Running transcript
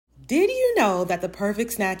Did you know that the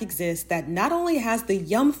perfect snack exists that not only has the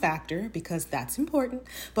yum factor, because that's important,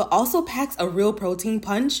 but also packs a real protein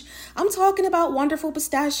punch? I'm talking about Wonderful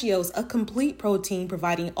Pistachios, a complete protein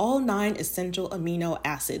providing all 9 essential amino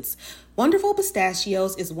acids. Wonderful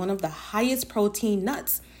Pistachios is one of the highest protein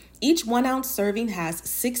nuts. Each 1 ounce serving has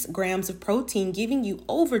 6 grams of protein, giving you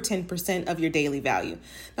over 10% of your daily value.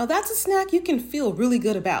 Now that's a snack you can feel really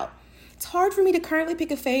good about. It's hard for me to currently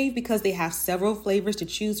pick a fave because they have several flavors to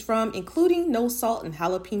choose from, including no salt and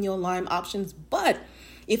jalapeno lime options. But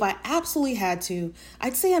if I absolutely had to,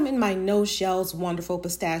 I'd say I'm in my no shells Wonderful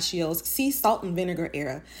Pistachios sea salt and vinegar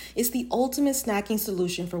era. It's the ultimate snacking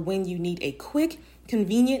solution for when you need a quick,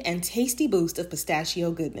 convenient, and tasty boost of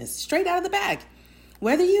pistachio goodness straight out of the bag.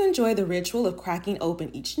 Whether you enjoy the ritual of cracking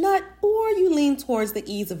open each nut or you lean towards the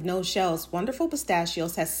ease of no shells, Wonderful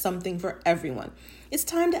Pistachios has something for everyone. It's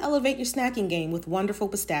time to elevate your snacking game with Wonderful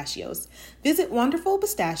Pistachios. Visit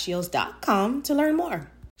wonderfulpistachios.com to learn more.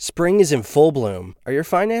 Spring is in full bloom. Are your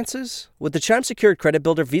finances? With the Chime Secured Credit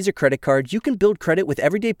Builder Visa Credit Card, you can build credit with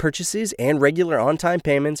everyday purchases and regular on-time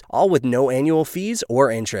payments, all with no annual fees or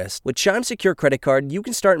interest. With Chime Secured Credit Card, you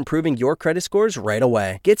can start improving your credit scores right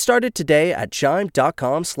away. Get started today at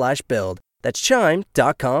chime.com/build. That's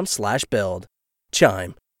chime.com/build.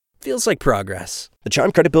 Chime. Feels like progress. The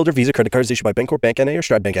Chime Credit Builder Visa Credit Card is issued by Bancorp Bank N.A. or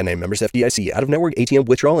Stride Bank N.A. Members FDIC. Out-of-network ATM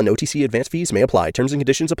withdrawal and OTC advance fees may apply. Terms and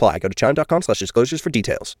conditions apply. Go to chime.com/disclosures for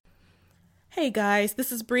details. Hey guys,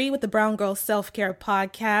 this is Bree with the Brown Girl Self-Care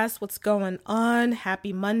Podcast. What's going on?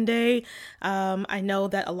 Happy Monday. I know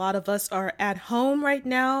that a lot of us are at home right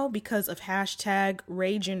now because of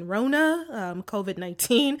 #RageandRona,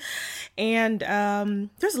 COVID-19. And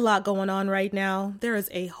there's a lot going on right now. There is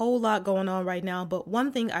a whole lot going on right now. But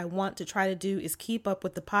one thing I want to try to do is keep up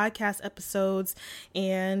with the podcast episodes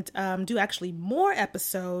and do actually more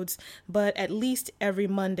episodes. But at least every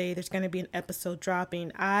Monday, there's going to be an episode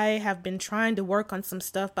dropping. I have been trying to work on some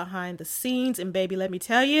stuff behind the scenes, and baby, let me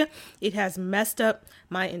tell you, it has messed up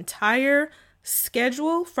my entire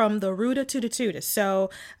schedule from the rooter to the tutor. So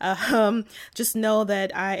just know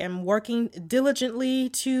that I am working diligently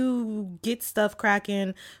to get stuff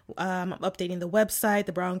cracking. I'm updating the website,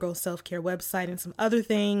 the Brown Girl Self-Care website, and some other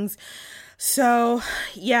things. So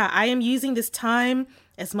yeah, I am using this time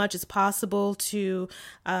as much as possible to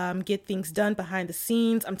get things done behind the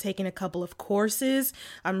scenes. I'm taking a couple of courses.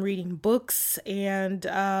 I'm reading books and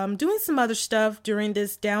doing some other stuff during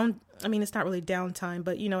this it's not really downtime,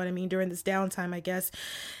 but you know what I mean, during this downtime, I guess.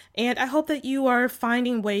 And I hope that you are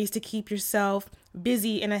finding ways to keep yourself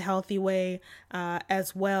busy in a healthy way,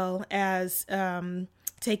 as well as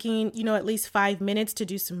taking, at least 5 minutes to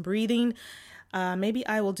do some breathing. Maybe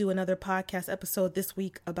I will do another podcast episode this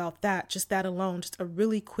week about that, just that alone, just a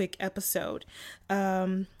really quick episode.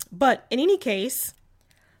 But in any case,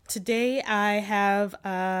 today I have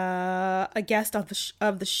a guest of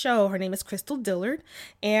the show. Her name is Crystal Dillard,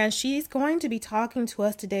 and she's going to be talking to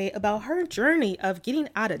us today about her journey of getting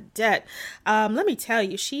out of debt. Let me tell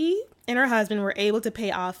you, she and her husband were able to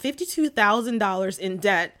pay off $52,000 in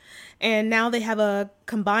debt, and now they have a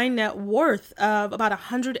combined net worth of about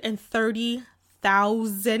 $130,000.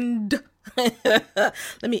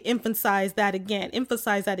 Let me emphasize that again.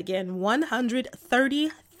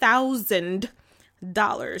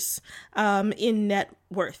 $130,000 in net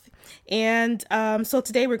worth. And so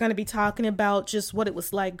today we're going to be talking about just what it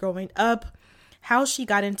was like growing up, how she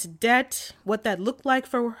got into debt, what that looked like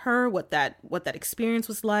for her, what that experience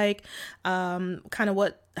was like, how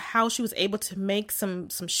she was able to make some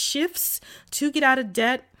shifts to get out of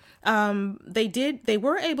debt. They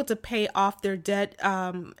were able to pay off their debt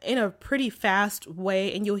in a pretty fast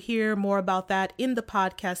way, and you'll hear more about that in the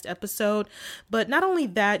podcast episode. But not only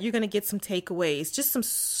that, you're going to get some takeaways, just some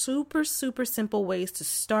super, super simple ways to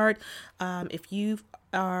start. If you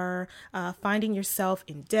are finding yourself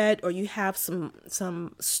in debt, or you have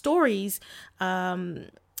some stories,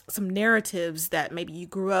 some narratives that maybe you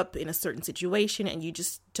grew up in a certain situation and you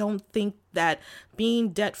just don't think that being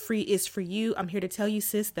debt free is for you, I'm here to tell you,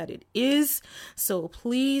 sis, that it is. So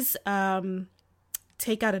please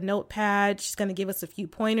take out a notepad. She's going to give us a few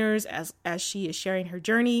pointers as she is sharing her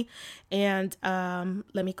journey. And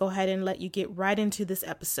let me go ahead and let you get right into this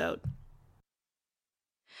episode.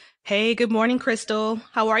 Hey, good morning, Crystal.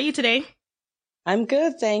 How are you today? I'm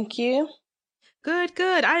good, thank you. Good.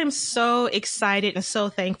 I am so excited and so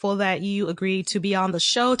thankful that you agreed to be on the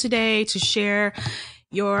show today to share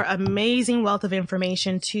your amazing wealth of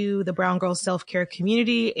information to the Brown Girl Self-Care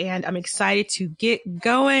community. And I'm excited to get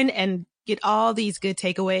going and get all these good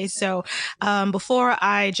takeaways. So before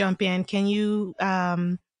I jump in, can you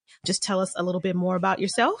just tell us a little bit more about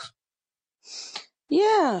yourself?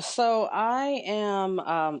 Yeah, so I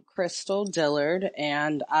am Crystal Dillard,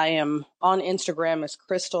 and I am on Instagram as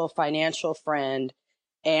Crystal Financial Friend.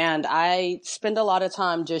 And I spend a lot of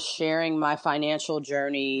time just sharing my financial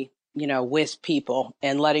journey, with people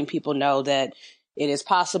and letting people know that it is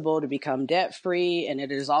possible to become debt free, and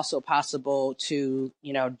it is also possible to,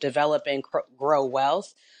 develop and grow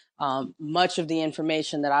wealth. Much of the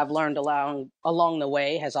information that I've learned along the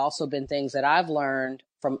way has also been things that I've learned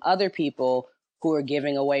from other people who are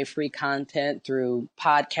giving away free content through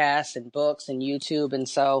podcasts and books and YouTube. And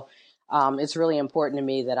so it's really important to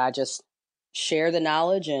me that I just share the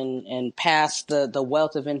knowledge and pass the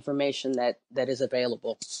wealth of information that is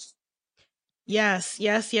available. Yes,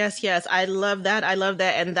 yes, yes, yes. I love that. I love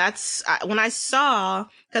that. And that's when I saw,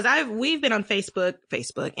 because we've been on Facebook,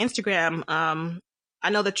 Instagram. I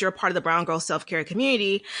know that you're a part of the Brown Girl Self-Care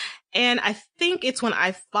community. And I think it's when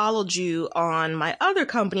I followed you on my other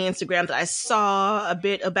company Instagram that I saw a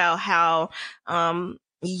bit about how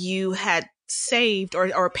you had saved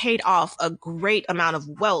or paid off a great amount of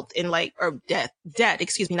wealth in debt,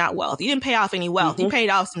 excuse me, not wealth. You didn't pay off any wealth. You paid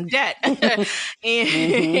off some debt and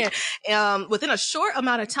within a short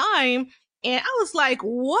amount of time. And I was like,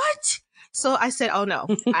 what? So I said, oh no,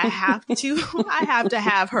 I have to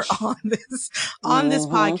have her on this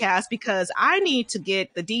podcast, because I need to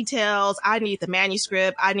get the details. I need the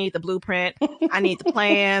manuscript. I need the blueprint. I need the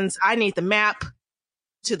plans. I need the map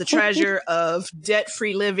to the treasure of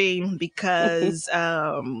debt-free living, because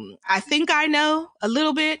I think I know a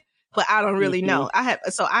little bit, but I don't really know.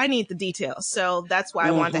 So I need the details. So that's why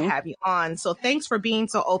I wanted to have you on. So thanks for being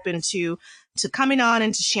so open to coming on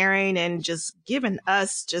and to sharing and just giving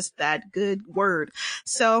us just that good word.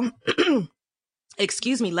 So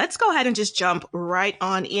excuse me, let's go ahead and just jump right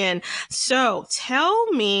on in. So tell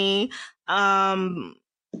me, tell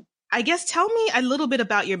me a little bit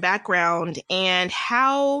about your background and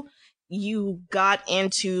how you got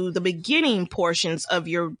into the beginning portions of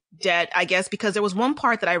your debt, I guess, because there was one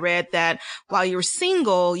part that I read that while you were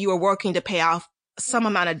single, you were working to pay off some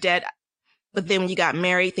amount of debt. But then when you got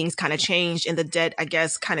married, things kind of changed and the debt, I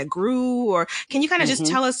guess, kind of grew. Or can you kind of just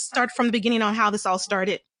start from the beginning on how this all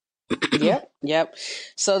started? Yep.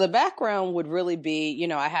 So the background would really be,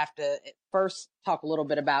 I have to first talk a little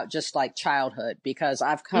bit about just like childhood, because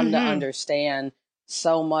I've come to understand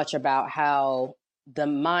so much about how the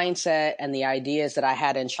mindset and the ideas that I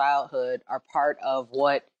had in childhood are part of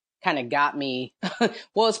what kind of got me.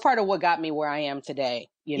 Well, it's part of what got me where I am today,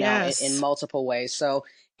 in multiple ways. So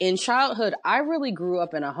in childhood, I really grew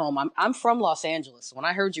up in a home. I'm from Los Angeles. When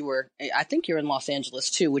I heard I think you're in Los Angeles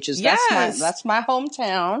too, which is, that's my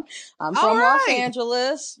hometown. I'm from Los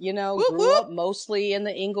Angeles, grew up mostly in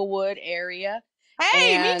the Inglewood area.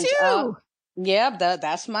 Hey, me too.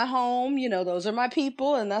 That's my home. Those are my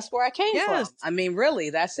people, and that's where I came from. I mean,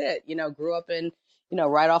 really, that's it. Grew up in,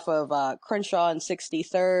 right off of Crenshaw and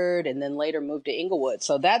 63rd, and then later moved to Inglewood.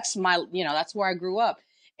 So that's that's where I grew up.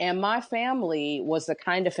 And my family was the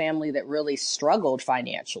kind of family that really struggled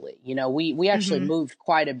financially. We actually moved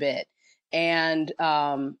quite a bit. And,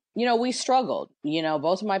 we struggled.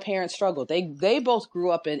 Both of my parents struggled. They both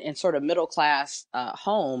grew up in sort of middle class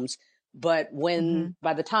homes. But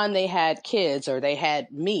by the time they had kids, or they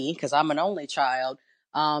had me, because I'm an only child,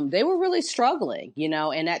 they were really struggling,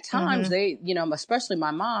 and at times they, especially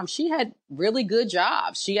my mom, she had really good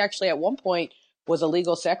jobs. She actually at one point was a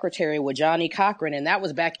legal secretary with Johnnie Cochran, and that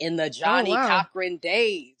was back in the Johnnie Cochran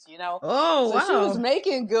days, So she was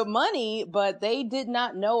making good money, but they did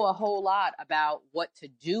not know a whole lot about what to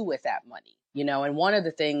do with that money, and one of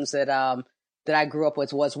the things that I grew up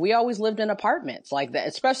with was we always lived in apartments like that,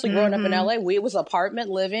 especially growing up in LA. It was apartment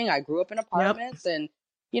living. I grew up in apartments, and,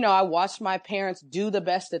 I watched my parents do the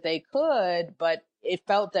best that they could, but it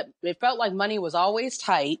felt like money was always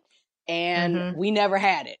tight. And we never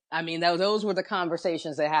had it. I mean, those were the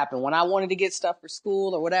conversations that happened. When I wanted to get stuff for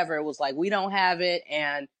school or whatever, it was like, we don't have it,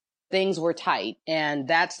 and things were tight. And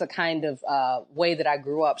that's the kind of way that I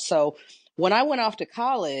grew up. So when I went off to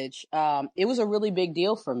college, it was a really big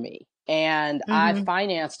deal for me. And I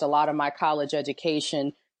financed a lot of my college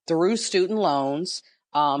education through student loans,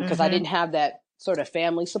 because I didn't have that sort of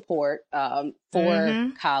family support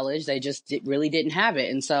for college. They just really didn't have it.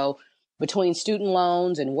 And so between student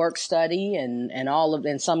loans and work study and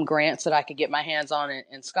some grants that I could get my hands on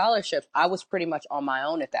and scholarships, I was pretty much on my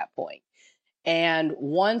own at that point. And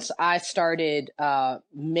once I started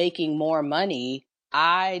making more money,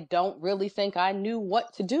 I don't really think I knew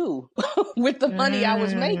what to do with the money I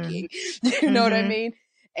was making. You know what I mean?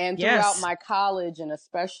 And throughout my college and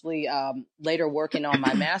especially later working on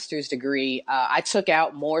my master's degree, I took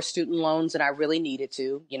out more student loans than I really needed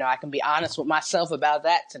to. You know, I can be honest with myself about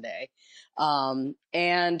that today.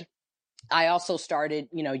 And I also started,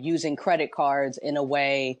 you know, using credit cards in a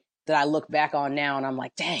way that I look back on now and I'm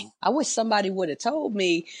like, dang, I wish somebody would have told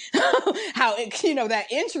me how it, you know,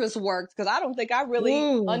 that interest worked, because I don't think I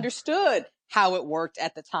really understood how it worked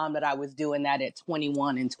at the time that I was doing that at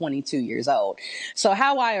 21 and 22 years old. So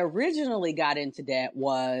how I originally got into debt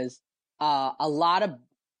was a lot of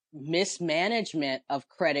mismanagement of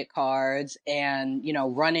credit cards and, you know,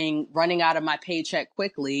 running out of my paycheck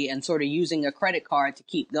quickly and sort of using a credit card to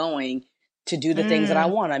keep going to do the things that I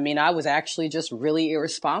want. I mean, I was actually just really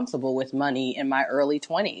irresponsible with money in my early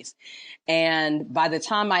 20s. And by the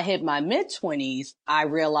time I hit my mid 20s, I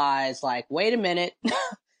realized, like, wait a minute,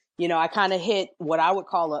 you know, I kind of hit what I would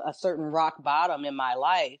call a certain rock bottom in my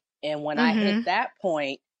life. And when I hit that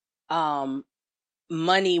point,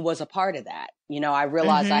 money was a part of that. You know, I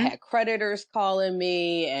realized I had creditors calling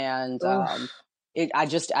me, and I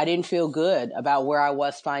didn't feel good about where I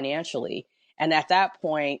was financially. And at that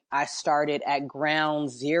point, I started at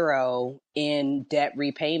ground zero in debt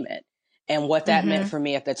repayment. And what that meant for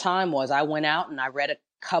me at the time was I went out and I read a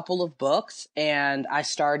couple of books, and I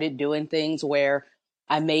started doing things where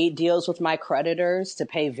I made deals with my creditors to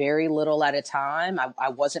pay very little at a time. I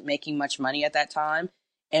wasn't making much money at that time.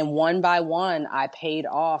 And one by one, I paid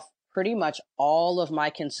off pretty much all of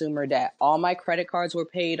my consumer debt. All my credit cards were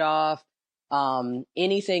paid off.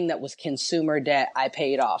 Anything that was consumer debt, I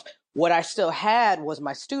paid off. What I still had was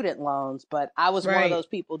my student loans, but I was one of those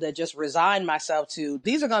people that just resigned myself to,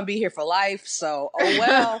 these are going to be here for life. So, oh,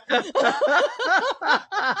 well,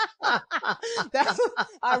 that's what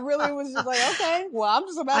I really was just like, okay, well, I'm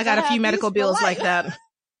just about I got a few medical bills like that.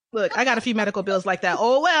 Look, I got a few medical bills like that.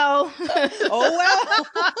 Oh, well. Oh,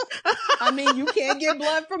 well. I mean, you can't get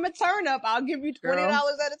blood from a turnip. I'll give you $20 at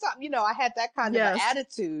a time. You know, I had that kind of an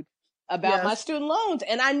attitude about my student loans.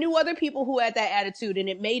 And I knew other people who had that attitude, and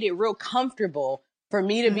it made it real comfortable for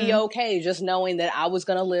me to be okay, just knowing that I was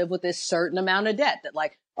going to live with this certain amount of debt. That,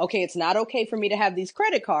 like, okay, it's not okay for me to have these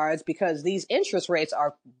credit cards because these interest rates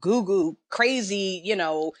are goo crazy, you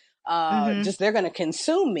know, just they're going to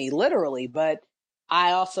consume me literally. But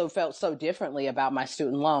I also felt so differently about my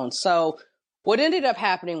student loans. So what ended up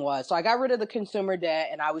happening was, so I got rid of the consumer debt,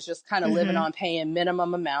 and I was just kind of living on paying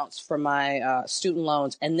minimum amounts for my student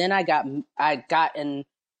loans. And then I got in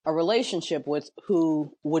a relationship with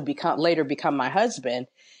who would later become my husband.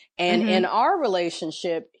 And in our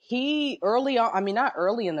relationship, he early on, I mean, not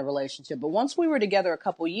early in the relationship, but once we were together a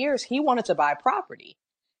couple years, he wanted to buy property.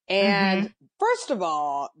 And first of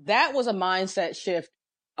all, that was a mindset shift,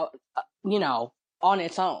 you know, on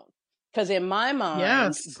its own. Because in my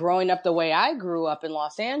mind, growing up the way I grew up in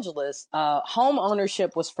Los Angeles, home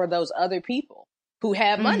ownership was for those other people who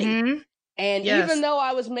had money. And even though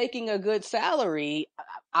I was making a good salary,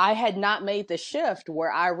 I had not made the shift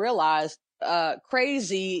where I realized,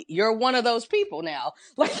 crazy, you're one of those people now.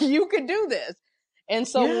 Like, you could do this. And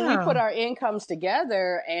so when we put our incomes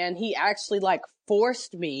together, and he actually like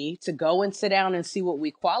forced me to go and sit down and see what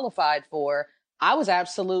we qualified for, I was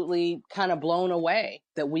absolutely kind of blown away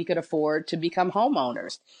that we could afford to become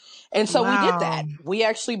homeowners. And so we did that. We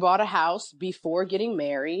actually bought a house before getting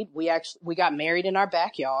married. We got married in our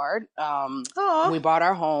backyard. We bought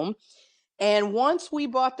our home. And once we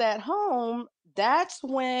bought that home, that's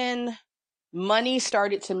when money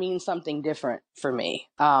started to mean something different for me,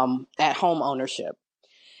 at home ownership.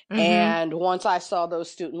 And once I saw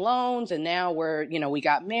those student loans, and now we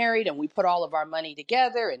got married and we put all of our money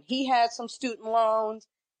together, and he had some student loans,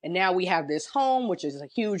 and now we have this home, which is a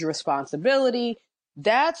huge responsibility.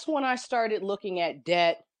 That's when I started looking at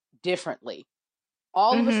debt differently.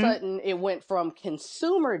 All of a sudden, it went from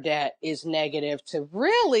consumer debt is negative to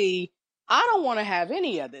really, I don't want to have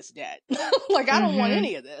any of this debt. Like, I don't want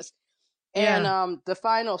any of this. And the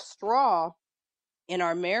final straw in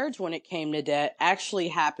our marriage when it came to debt actually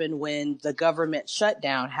happened when the government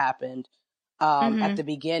shutdown happened at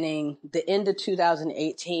the end of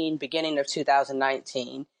 2018, beginning of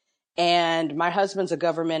 2019. And my husband's a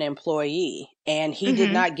government employee, and he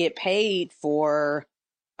did not get paid for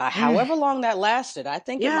however long that lasted. I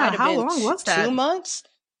think it might have been 2 months.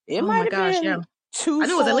 It might have been 2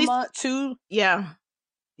 full months. Yeah,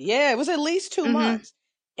 it was at least 2 months.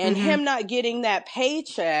 And him not getting that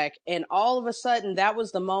paycheck, and all of a sudden, that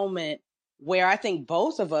was the moment where I think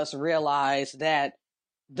both of us realized that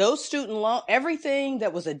those student loans, everything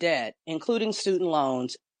that was a debt, including student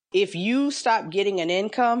loans, if you stop getting an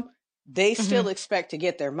income, they still expect to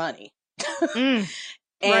get their money.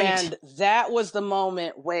 And that was the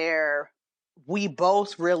moment where we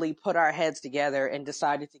both really put our heads together and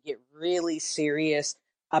decided to get really serious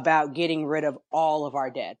about getting rid of all of our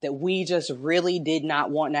debt, that we just really did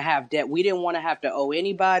not want to have debt. We didn't want to have to owe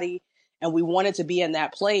anybody. And we wanted to be in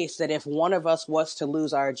that place that if one of us was to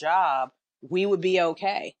lose our job, we would be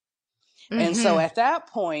okay. And so at that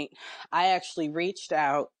point, I actually reached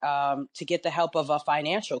out to get the help of a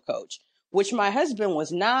financial coach, which my husband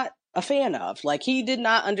was not a fan of. Like, he did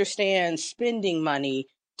not understand spending money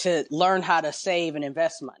to learn how to save and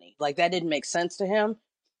invest money. Like, that didn't make sense to him.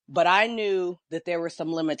 But I knew that there were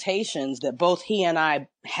some limitations that both he and I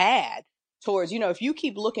had towards, if you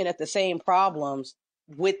keep looking at the same problems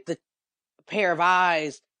with the pair of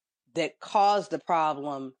eyes that caused the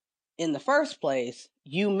problem in the first place,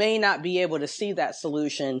 you may not be able to see that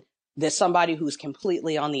solution that somebody who's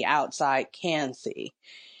completely on the outside can see.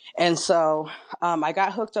 And so I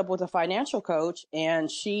got hooked up with a financial coach, and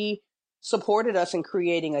she supported us in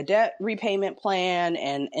creating a debt repayment plan.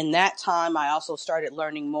 And in that time, I also started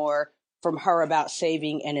learning more from her about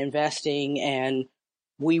saving and investing. And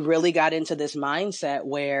we really got into this mindset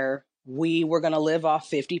where we were going to live off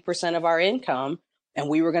 50% of our income, and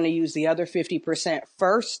we were going to use the other 50%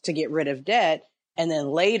 first to get rid of debt, and then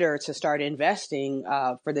later to start investing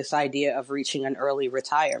for this idea of reaching an early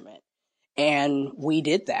retirement. And we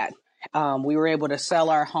did that. We were able to sell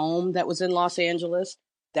our home that was in Los Angeles.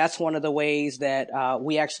 That's one of the ways that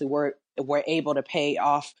we actually were able to pay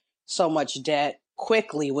off so much debt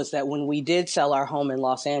quickly, was that when we did sell our home in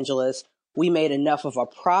Los Angeles, we made enough of a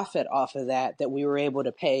profit off of that we were able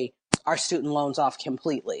to pay our student loans off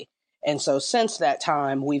completely. And so since that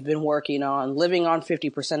time, we've been working on living on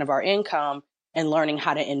 50% of our income and learning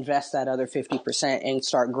how to invest that other 50% and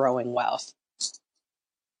start growing wealth.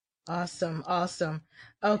 Awesome.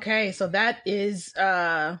 Okay. So that's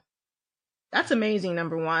amazing,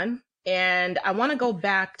 number one. And I want to go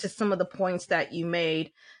back to some of the points that you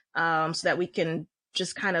made, so that we can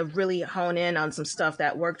just kind of really hone in on some stuff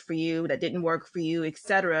that worked for you, that didn't work for you,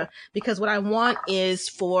 etc. Because what I want is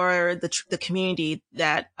for the community,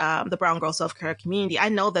 that the Brown Girl Self-Care community. I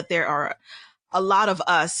know that there are a lot of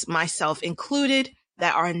us, myself included,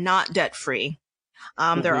 that are not debt-free.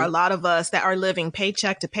 There are a lot of us that are living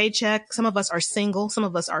paycheck to paycheck. Some of us are single. Some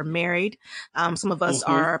of us are married. Some of us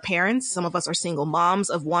are parents. Some of us are single moms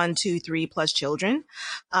of 1, 2, 3 plus children,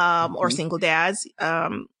 or single dads.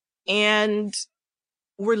 And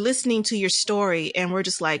we're listening to your story, and we're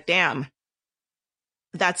just like, damn,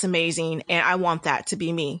 that's amazing. And I want that to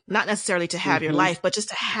be me. Not necessarily to have your life, but just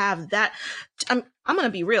to have that. I'm going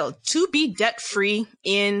to be real. To be debt-free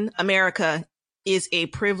in America is a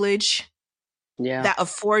privilege that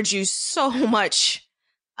affords you so much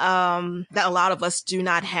that a lot of us do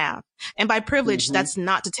not have. And by privilege, that's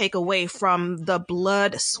not to take away from the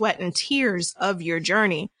blood, sweat, and tears of your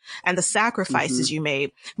journey and the sacrifices you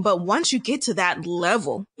made. But once you get to that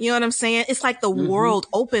level, you know what I'm saying? It's like the world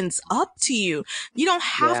opens up to you. You don't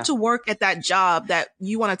have to work at that job that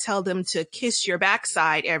you want to tell them to kiss your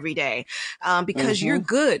backside every day, because you're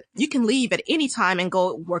good. You can leave at any time and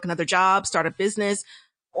go work another job, start a business,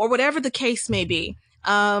 or whatever the case may be.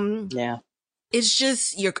 It's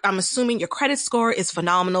just I'm assuming your credit score is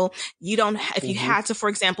phenomenal. You don't, if you had to, for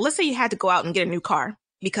example, let's say you had to go out and get a new car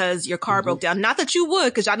because your car broke down. Not that you would,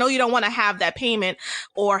 because I know you don't want to have that payment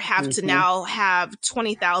or have to now have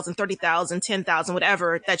 20,000, 30,000, 10,000,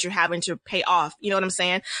 whatever that you're having to pay off. You know what I'm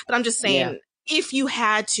saying? But I'm just saying, if you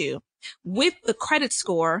had to, with the credit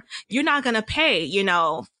score, you're not going to pay,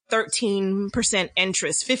 13%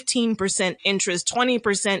 interest, 15% interest,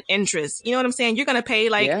 20% interest. You know what I'm saying? You're going to pay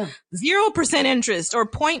 0% interest or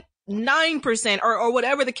 0.9% or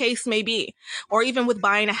whatever the case may be. Or even with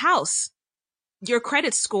buying a house, your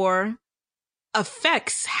credit score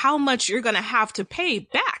affects how much you're going to have to pay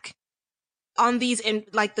back on these, in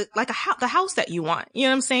the house that you want. You know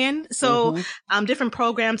what I'm saying? So, different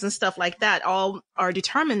programs and stuff like that all are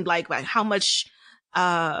determined by how much,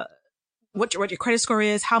 what your credit score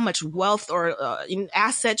is, how much wealth or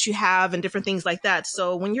assets you have, and different things like that.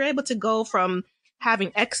 So when you're able to go from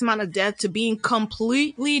having X amount of debt to being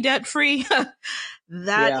completely debt free,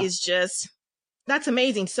 that's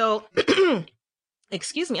amazing. So,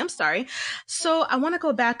 excuse me, I'm sorry. So I want to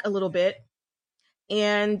go back a little bit.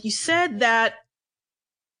 And you said that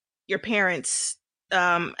your parents,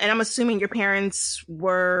 and I'm assuming your parents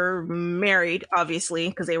were married, obviously,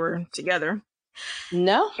 because they were together.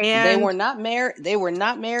 No, they were not married. They were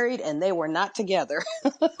not married, and they were not together.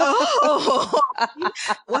 Oh,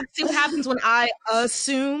 let's see what happens when I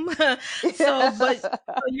assume. So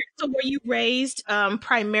were you raised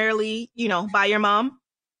primarily, by your mom?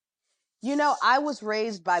 You know, I was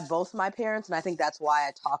raised by both my parents, and I think that's why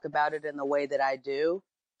I talk about it in the way that I do.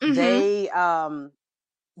 Mm-hmm.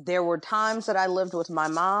 There were times that I lived with my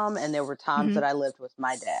mom, and there were times that I lived with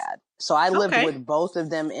my dad. So I lived with both of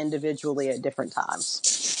them individually at different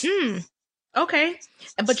times. Okay.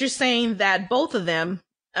 But you're saying that both of them,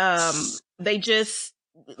 they just,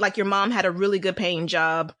 like your mom had a really good paying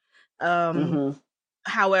job.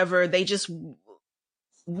 However, they just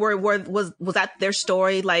was that their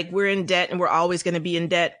story? Like, we're in debt and we're always going to be in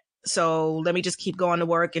debt. So let me just keep going to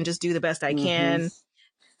work and just do the best I can.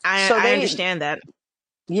 I understand that.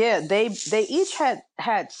 Yeah, they each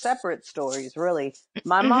had separate stories, really.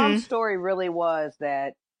 My mom's story really was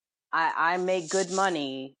that I make good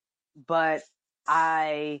money, but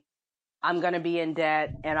I'm going to be in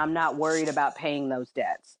debt and I'm not worried about paying those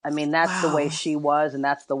debts. I mean, that's the way she was, and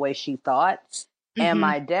that's the way she thought. And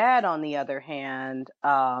my dad, on the other hand,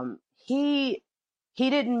 he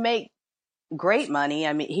didn't make great money.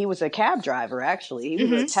 I mean, he was a cab driver, actually. He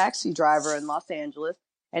was a taxi driver in Los Angeles.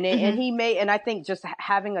 And and I think just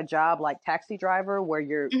having a job like taxi driver where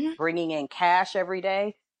you're bringing in cash every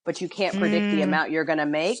day, but you can't predict the amount you're going to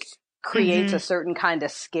make, creates a certain kind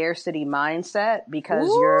of scarcity mindset because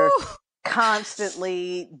you're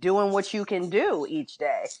constantly doing what you can do each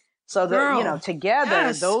day. So that,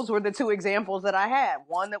 together, those were the two examples that I had.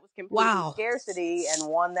 One that was completely scarcity, and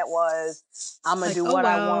one that was, I'm going to do what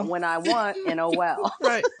I want when I want, and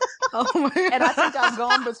Right. And I think I've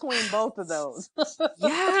gone between both of those.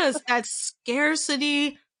 Yes, that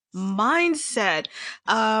scarcity mindset.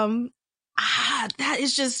 That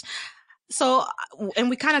is just so, and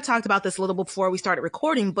we kind of talked about this a little before we started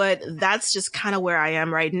recording, but that's just kind of where I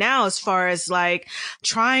am right now, as far as like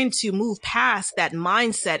trying to move past that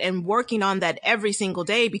mindset and working on that every single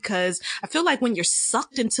day, because I feel like when you're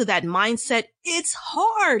sucked into that mindset, it's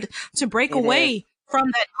hard to break away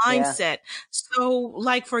from that mindset. Yeah. So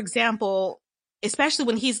like, for example, especially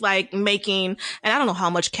when he's like making, and I don't know how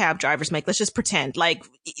much cab drivers make. Let's just pretend like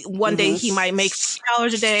one day he might make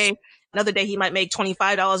 $50 a day. Another day he might make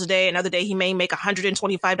 $25 a day. Another day he may make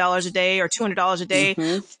 $125 a day or $200 a day. You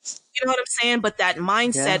know what I'm saying? But that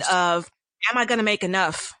mindset of, am I going to make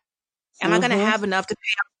enough? Am I going to have enough to pay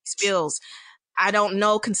off these bills? I don't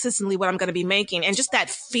know consistently what I'm going to be making. And just that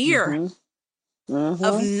fear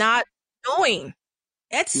of not knowing.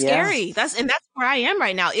 It's scary. That's where I am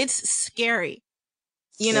right now. It's scary.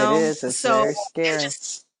 You know, it is. It's very scary.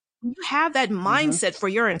 You have that mindset for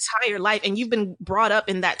your entire life, and you've been brought up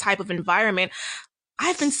in that type of environment.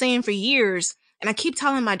 I've been saying for years, and I keep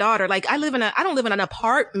telling my daughter, like, I don't live in an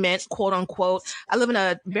apartment, quote unquote. I live in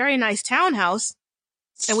a very nice townhouse,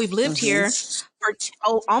 and we've lived here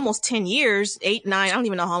for almost 10 years, 8, 9. I don't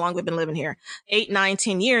even know how long we've been living here. 8, 9,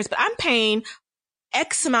 10 years, but I'm paying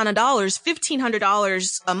X amount of dollars,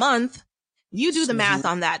 $1,500 a month. You do the math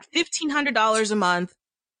on that. $1,500 a month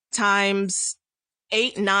times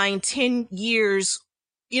 8, 9, 10 years.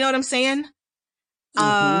 You know what I'm saying? So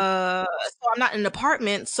I'm not in an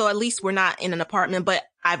apartment. So at least we're not in an apartment, but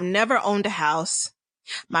I've never owned a house.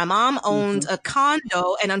 My mom owned a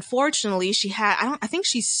condo, and unfortunately I think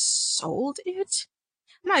she sold it.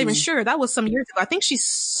 I'm not even sure. That was some years ago. I think she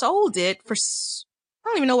sold it for, I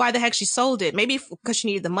don't even know why the heck she sold it. Maybe because she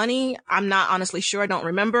needed the money. I'm not honestly sure. I don't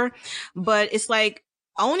remember, but it's like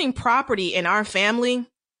owning property in our family.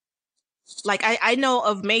 Like I know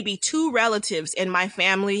of maybe 2 relatives in my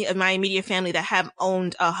family, of my immediate family, that have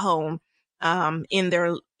owned a home, in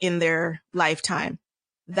their lifetime.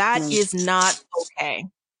 That is not okay.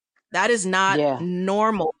 That is not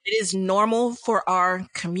normal. It is normal for our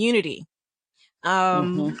community.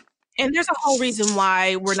 And there's a whole reason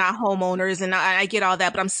why we're not homeowners, and I get all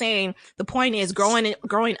that, but I'm saying the point is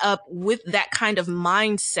growing up with that kind of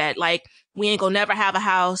mindset, like we ain't gonna never have a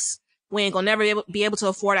house. We ain't gonna never be able to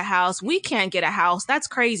afford a house. We can't get a house. That's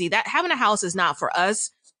crazy. That having a house is not for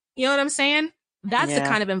us. You know what I'm saying? That's the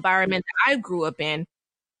kind of environment that I grew up in.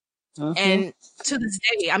 And to this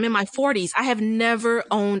day, I'm in my 40s. I have never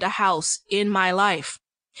owned a house in my life.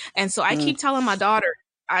 And so I keep telling my daughter,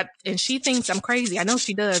 and she thinks I'm crazy. I know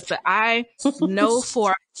she does, but I know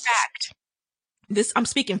for a fact, I'm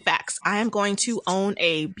speaking facts. I am going to own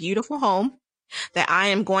a beautiful home that I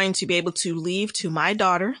am going to be able to leave to my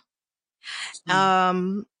daughter.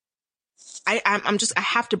 I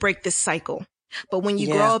have to break this cycle. But when you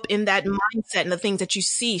grow up in that mindset and the things that you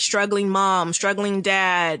see, struggling mom, struggling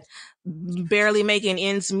dad, barely making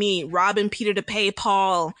ends meet, robbing Peter to pay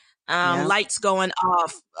Paul, lights going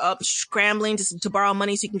off, scrambling to borrow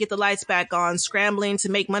money so you can get the lights back on, scrambling to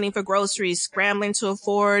make money for groceries, scrambling to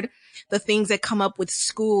afford the things that come up with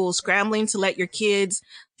school, scrambling to let your kids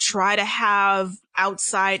try to have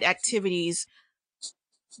outside activities,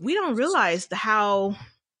 we don't realize how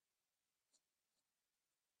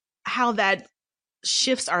that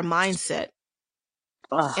shifts our mindset.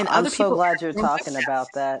 And I'm so glad you're talking about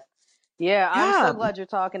that. Yeah, I'm so glad you're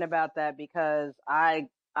talking about that, because I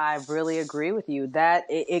really agree with you that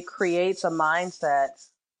it creates a mindset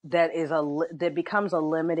that that becomes a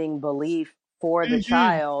limiting belief for the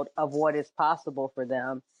child of what is possible for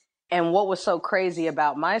them. And what was so crazy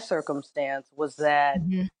about my circumstance was that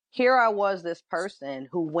here I was, this person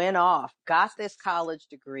who went off, got this college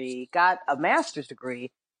degree, got a master's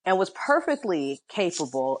degree, and was perfectly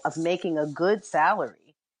capable of making a good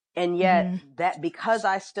salary. And yet that, because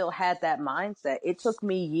I still had that mindset, it took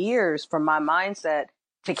me years for my mindset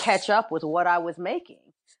to catch up with what I was making.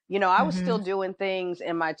 You know, I was still doing things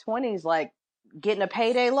in my 20s, like getting a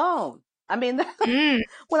payday loan. I mean,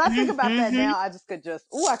 when I think about that now, I just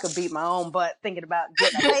I could beat my own butt thinking about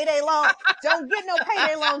getting a payday loan. Don't get no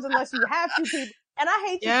payday loans unless you have to, people. And I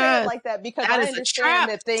hate to say it like that, because I understand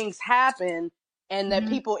that things happen and that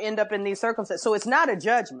people end up in these circumstances. So it's not a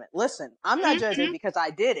judgment. Listen, I'm not judging because I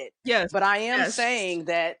did it. Yes. But I am saying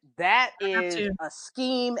that is a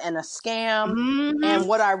scheme and a scam. And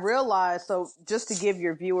what I realized, so just to give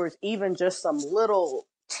your viewers even just some little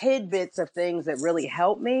tidbits of things that really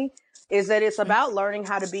help me, is that it's about learning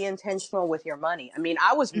how to be intentional with your money. I mean,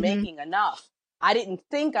 I was making enough. I didn't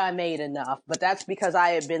think I made enough, but that's because I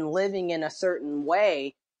had been living in a certain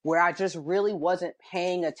way where I just really wasn't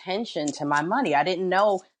paying attention to my money. I didn't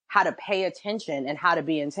know how to pay attention and how to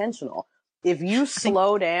be intentional. If you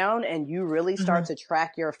slow down and you really start to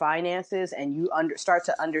track your finances and you start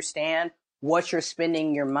to understand what you're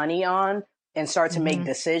spending your money on and start to make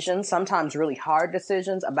decisions, sometimes really hard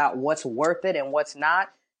decisions about what's worth it and what's not,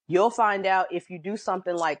 you'll find out if you do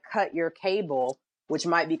something like cut your cable, which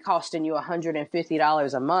might be costing you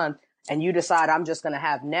 $150 a month, and you decide I'm just going to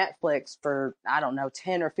have Netflix for, I don't know,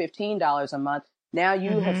 $10 or $15 a month. Now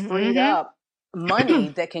you have freed up money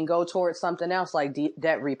that can go towards something else like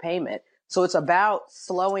debt repayment. So it's about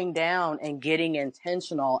slowing down and getting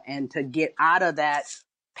intentional, and to get out of that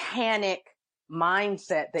panic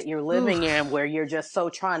mindset that you're living in, where you're just so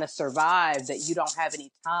trying to survive that you don't have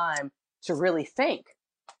any time to really think.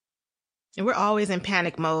 And we're always in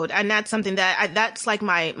panic mode. And that's something that that's like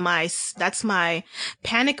that's my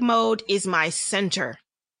panic mode is my center.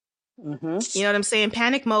 You know what I'm saying?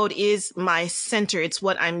 Panic mode is my center. It's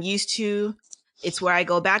what I'm used to. It's where I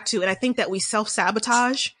go back to. And I think that we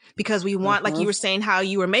self-sabotage because we want, like you were saying, how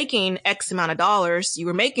you were making X amount of dollars. You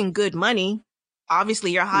were making good money.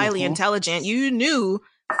 Obviously, you're highly intelligent. You knew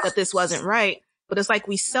that this wasn't right. But it's like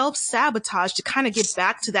we self-sabotage to kind of get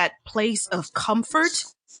back to that place of comfort.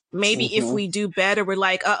 Maybe if we do better, we're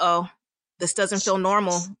like, this doesn't feel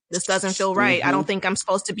normal. This doesn't feel right. I don't think I'm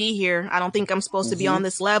supposed to be here. I don't think I'm supposed to be on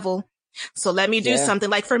this level. So let me do something.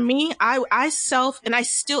 Like for me, let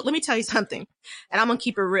me tell you something, and I'm going to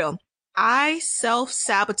keep it real. I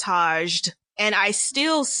self-sabotaged, and I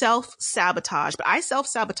still self-sabotage, but I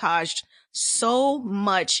self-sabotaged so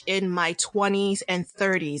much in my 20s and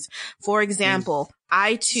 30s. For example,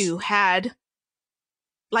 I too had,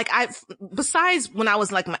 besides when I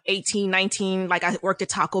was like 18, 19, like I worked at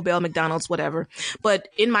Taco Bell, McDonald's, whatever. But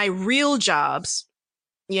in my real jobs,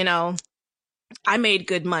 you know, I made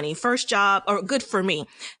good money. First job, or good for me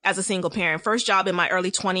as a single parent. First job in my early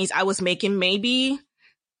 20s, I was making maybe,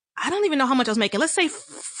 I don't even know how much I was making. Let's say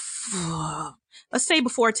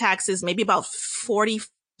before taxes, maybe about 40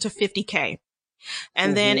 to 50K.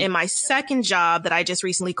 And then in my second job that I just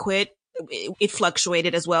recently quit, it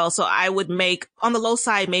fluctuated as well. So I would make on the low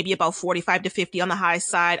side, maybe about 45 to 50. On the high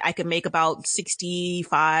side, I could make about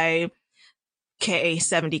 65K,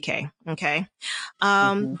 70K. Okay.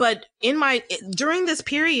 But during this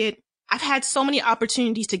period, I've had so many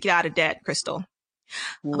opportunities to get out of debt, Crystal.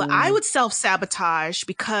 But I would self-sabotage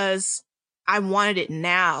because I wanted it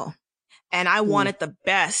now, and I wanted the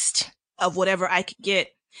best of whatever I could get.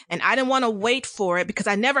 And I didn't want to wait for it because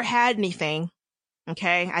I never had anything.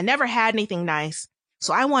 Okay. I never had anything nice.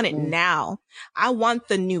 So I want it now. I want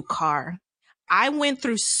the new car. I went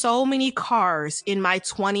through so many cars in my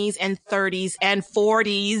 20s and 30s and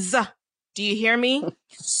 40s. Do you hear me?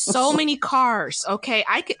 So many cars. Okay.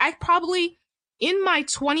 I probably, in my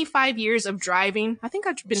 25 years of driving, I think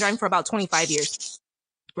I've been driving for about 25 years,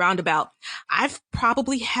 roundabout. I've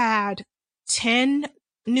probably had 10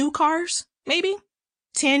 new cars, maybe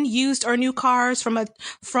 10 used or new cars from a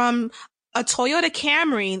Toyota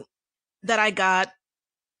Camry that I got.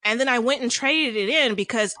 And then I went and traded it in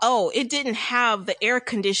because, it didn't have the air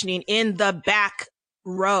conditioning in the back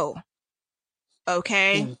row.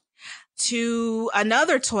 Okay. to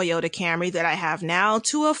another Toyota Camry that I have now,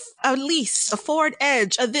 to a lease, a Ford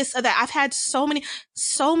Edge, a this, a that. I've had so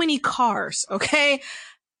many cars. Okay.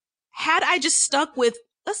 Had I just stuck with,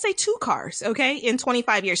 let's say 2 cars, okay, in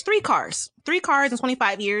 25 years, 3 cars in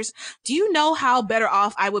 25 years, do you know how better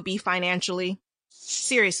off I would be financially?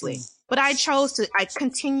 Seriously. But I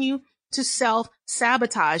continue to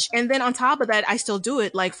self-sabotage. And then on top of that, I still do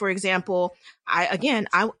it. Like, for example,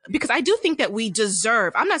 because I do think that we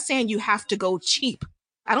deserve, I'm not saying you have to go cheap.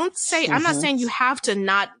 I'm not saying you have to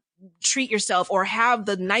not treat yourself or have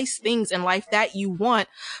the nice things in life that you want,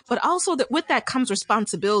 but also that with that comes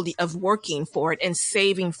responsibility of working for it and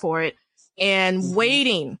saving for it and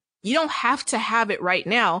waiting. You don't have to have it right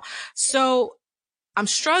now. So I'm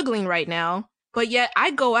struggling right now, but yet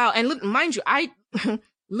I go out and mind you, I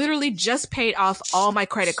literally just paid off all my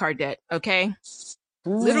credit card debt. Okay.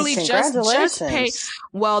 Literally just paid.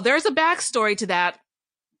 Well, there's a backstory to that.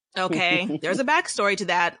 Okay. There's a backstory to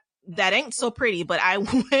that. That ain't so pretty, but I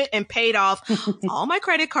went and paid off all my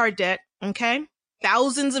credit card debt. Okay.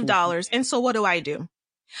 Thousands of dollars. And so what do?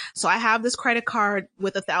 So I have this credit card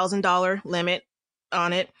with $1,000 limit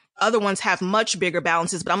on it. Other ones have much bigger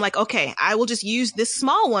balances, but I'm like, okay, I will just use this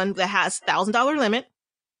small one that has $1,000 limit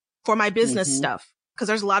for my business stuff. Cause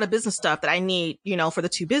there's a lot of business stuff that I need, for the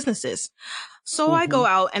 2 businesses. So I go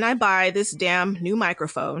out and I buy this damn new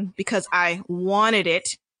microphone because I wanted it,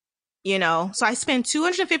 so I spent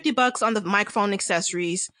 $250 on the microphone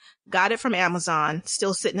accessories, got it from Amazon,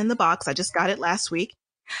 still sitting in the box. I just got it last week.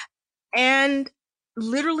 And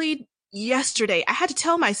literally yesterday, I had to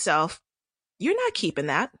tell myself, you're not keeping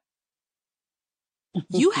that.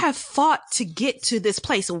 You have fought to get to this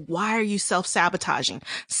place. Why are you self-sabotaging?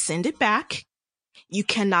 Send it back. You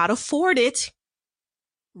cannot afford it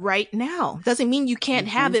right now. Doesn't mean you can't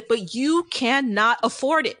have it, but you cannot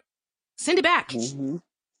afford it. Send it back.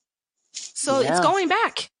 So it's going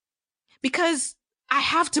back because I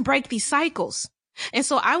have to break these cycles. And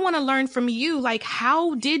so I want to learn from you, like,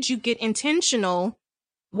 how did you get intentional?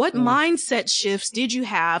 What mindset shifts did you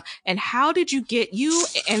have? And how did you get you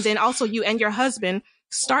and then also you and your husband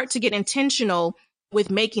start to get intentional with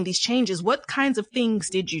making these changes? What kinds of things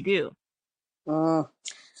did you do? You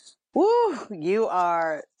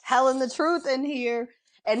are telling the truth in here.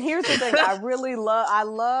 And here's the thing, I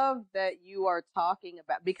love that you are talking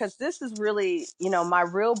about, because this is really, my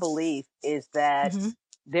real belief is that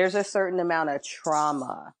there's a certain amount of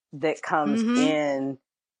trauma that comes in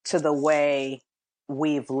to the way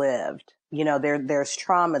we've lived. There's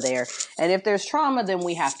trauma there. And if there's trauma, then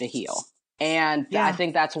we have to heal. And I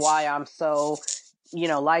think that's why I'm so,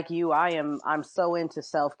 like you, I'm so into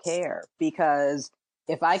self-care, because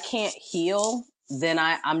if I can't heal, then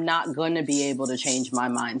I'm not going to be able to change my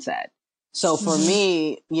mindset. So for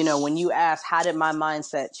me, when you ask, how did my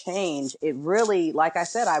mindset change? It really, like I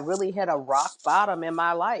said, I really hit a rock bottom in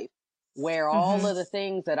my life where all of the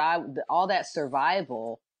things that all that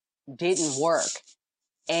survival didn't work.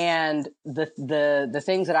 And the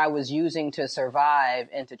things that I was using to survive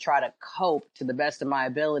and to try to cope to the best of my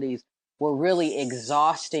abilities were really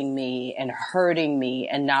exhausting me and hurting me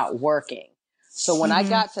and not working. So when I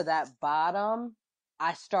got to that bottom,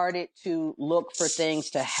 I started to look for things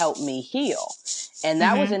to help me heal. And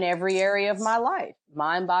that was in every area of my life,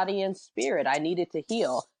 mind, body, and spirit. I needed to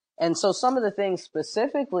heal. And so some of the things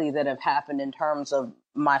specifically that have happened in terms of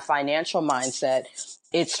my financial mindset,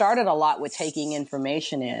 it started a lot with taking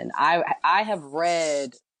information in. I have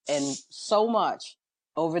read and so much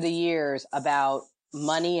over the years about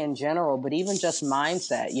money in general, but even just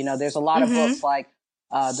mindset. There's a lot of books like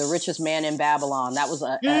The Richest Man in Babylon. That was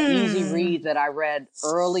an easy read that I read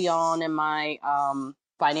early on in my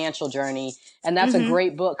financial journey. And that's a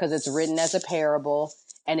great book because it's written as a parable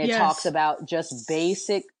and it talks about just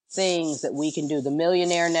basic things that we can do. The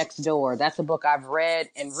Millionaire Next Door. That's a book I've read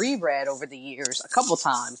and reread over the years a couple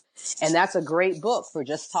times. And that's a great book for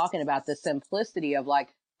just talking about the simplicity of like,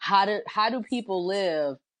 how do people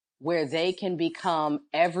live where they can become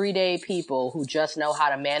everyday people who just know how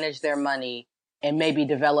to manage their money and maybe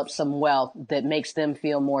develop some wealth that makes them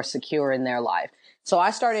feel more secure in their life. So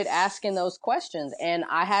I started asking those questions, and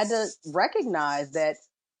I had to recognize that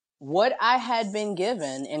what I had been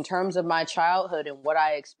given in terms of my childhood and what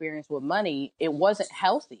I experienced with money, it wasn't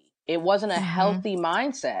healthy. It wasn't a healthy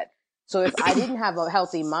mindset. So if I didn't have a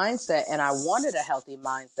healthy mindset and I wanted a healthy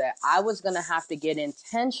mindset, I was going to have to get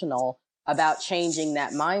intentional about changing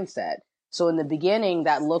that mindset. So in the beginning,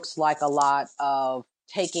 that looks like a lot of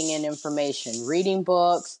taking in information, reading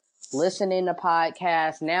books, listening to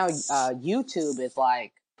podcasts. Now, YouTube is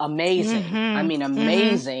like amazing. I mean,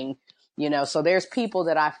 amazing. So there's people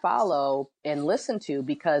that I follow and listen to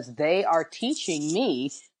because they are teaching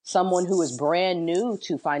me, someone who is brand new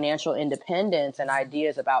to financial independence and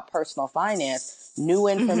ideas about personal finance, new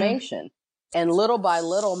information. And little by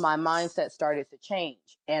little, my mindset started to change.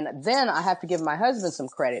 And then I have to give my husband some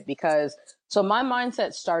credit because so my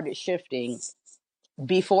mindset started shifting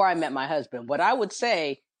before I met my husband. What I would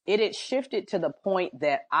say, it had shifted to the point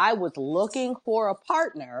that I was looking for a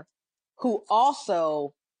partner who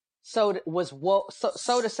also was woke,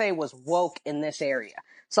 so to say, was woke in this area.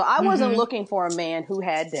 So I wasn't looking for a man who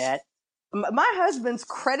had debt. My husband's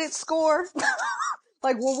credit score,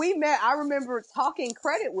 like when we met, I remember talking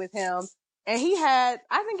credit with him, and I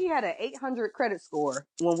think he had an 800 credit score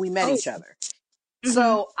when we met each other.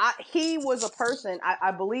 So he was a person,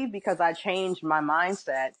 I believe, because I changed my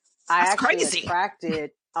mindset. That's crazy.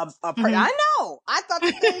 Attracted a person. I know. I thought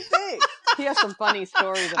the same thing. He has some funny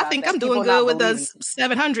stories about I think that. I'm doing good with those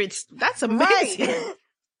 700s. That's amazing. Right.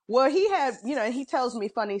 Well, he had, he tells me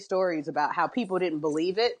funny stories about how people didn't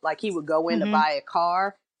believe it. Like he would go in to buy a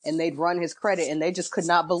car and they'd run his credit and they just could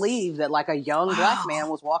not believe that like a young black man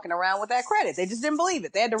was walking around with that credit. They just didn't believe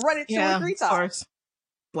it. They had to run it 2 or 3 times.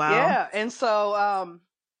 Wow. Yeah. And so,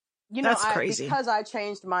 that's crazy. Because I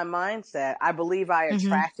changed my mindset, I believe I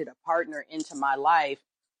attracted a partner into my life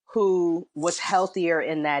who was healthier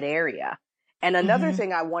in that area. And another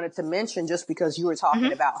thing I wanted to mention, just because you were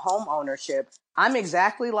talking about home ownership, I'm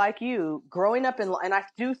exactly like you. Growing up and I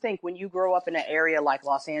do think when you grow up in an area like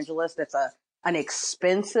Los Angeles, that's an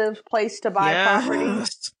expensive place to buy property.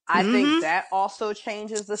 I think that also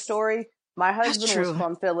changes the story. My husband was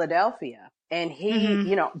from Philadelphia, and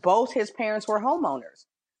he, both his parents were homeowners.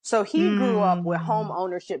 So he grew up with home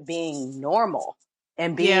ownership being normal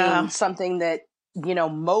and being something that,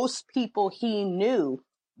 most people he knew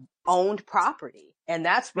owned property. And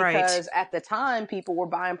that's because at the time people were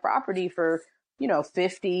buying property for,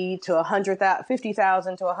 $50,000 to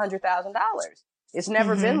 $100,000. It's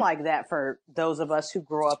never been like that for those of us who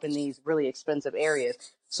grow up in these really expensive areas.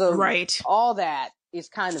 So all that is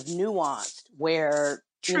kind of nuanced where,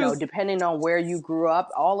 depending on where you grew up,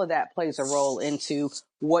 all of that plays a role into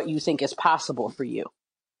what you think is possible for you.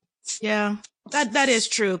 Yeah, that is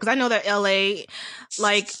true. Because I know that LA,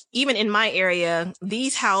 like even in my area,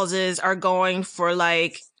 these houses are going for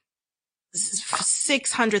like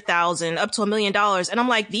 $600,000 up to $1 million. And I'm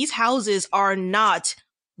like, these houses are not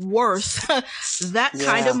worth that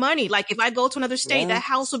kind of money. Like if I go to another state, that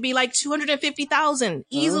house would be like $250,000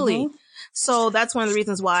 easily. So that's one of the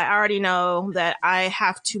reasons why I already know that I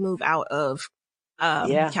have to move out of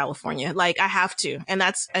California. Like I have to, and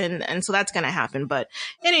so that's going to happen. But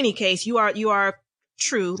in any case, you are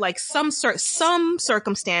true. Like some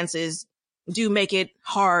circumstances do make it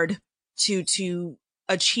hard to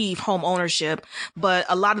achieve home ownership, but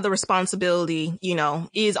a lot of the responsibility,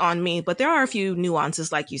 is on me. But there are a few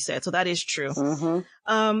nuances, like you said. So that is true. So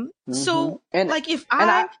like if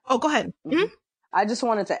go ahead. I just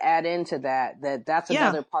wanted to add into that's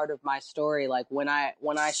another part of my story. Like when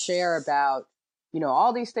I share about,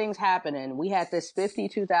 all these things happening, we had this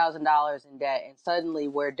 $52,000 in debt and suddenly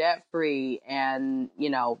we're debt free and,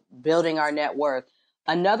 building our net worth.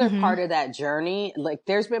 Another part of that journey, like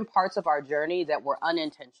there's been parts of our journey that were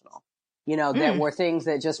unintentional, that were things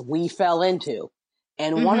that just we fell into.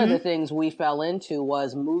 And one of the things we fell into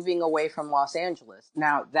was moving away from Los Angeles.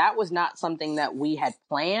 Now, that was not something that we had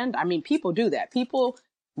planned. I mean, people do that. People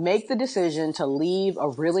make the decision to leave a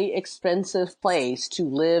really expensive place to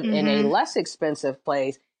live in a less expensive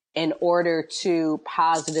place in order to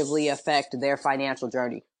positively affect their financial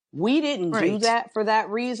journey. We didn't do that for that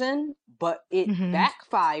reason, but it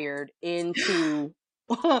backfired into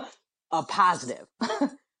a positive.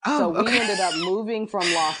 So we ended up moving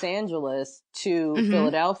from Los Angeles to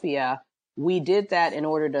Philadelphia. We did that in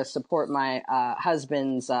order to support my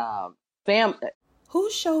husband's family. Who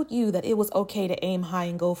showed you that it was okay to aim high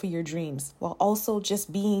and go for your dreams while also just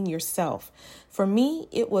being yourself? For me,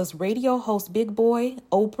 it was radio host Big Boy,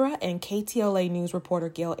 Oprah, and KTLA News reporter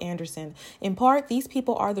Gail Anderson. In part, these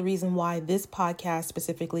people are the reason why this podcast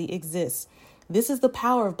specifically exists. This is the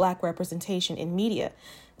power of Black representation in media.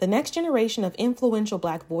 The next generation of influential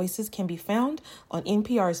Black voices can be found on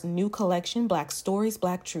NPR's new collection, Black Stories,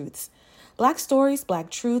 Black Truths. Black Stories, Black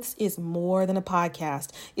Truths is more than a podcast.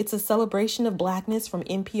 It's a celebration of Blackness from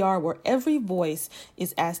NPR where every voice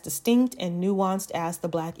is as distinct and nuanced as the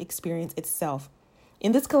Black experience itself.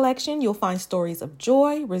 In this collection, you'll find stories of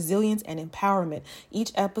joy, resilience, and empowerment.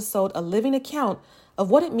 Each episode a living account of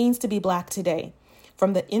what it means to be Black today.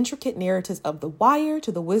 From the intricate narratives of The Wire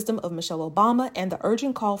to the wisdom of Michelle Obama and the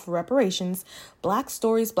urgent call for reparations, Black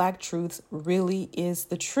Stories, Black Truths really is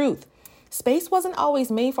the truth. Space wasn't always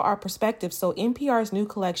made for our perspective, so NPR's new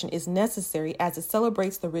collection is necessary as it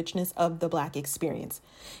celebrates the richness of the Black experience.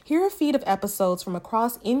 Here are a feed of episodes from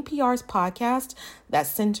across NPR's podcast that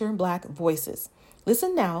center Black voices.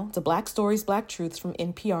 Listen now to Black Stories, Black Truths from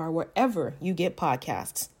NPR wherever you get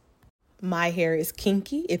podcasts. My hair is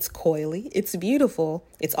kinky, it's coily, it's beautiful,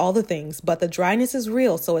 it's all the things, but the dryness is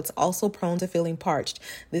real, so it's also prone to feeling parched.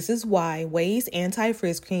 This is why Ouai's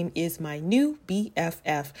Anti-Frizz Cream is my new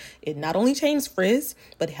BFF. It not only changes frizz,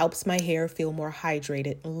 but helps my hair feel more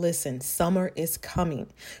hydrated. Listen, summer is coming.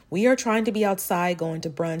 We are trying to be outside, going to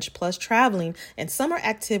brunch, plus traveling, and summer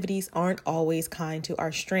activities aren't always kind to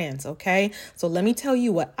our strands, okay? So let me tell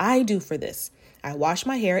you what I do for this. I wash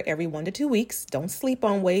my hair every 1 to 2 weeks. Don't sleep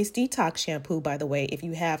on Ouai's Detox Shampoo, by the way, if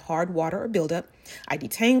you have hard water or buildup. I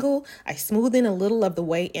detangle, I smooth in a little of the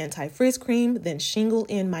Ouai Anti-Frizz Cream, then shingle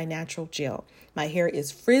in my natural gel. My hair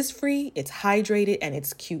is frizz-free, it's hydrated, and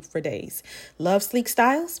it's cute for days. Love sleek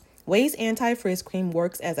styles? Ouai's Anti-Frizz Cream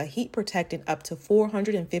works as a heat protectant up to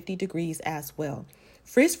 450 degrees as well.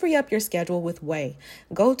 Frizz free up your schedule with Ouai.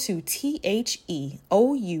 Go to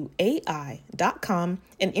THEOUAI.com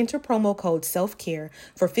and enter promo code SELFCARE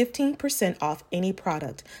for 15% off any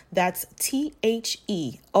product. That's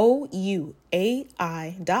THEOUAI.com,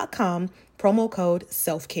 promo code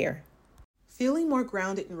SELFCARE. Feeling more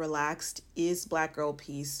grounded and relaxed is Black Girl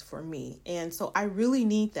Peace for me. And so I really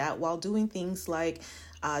need that while doing things like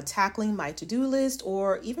tackling my to-do list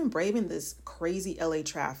or even braving this crazy LA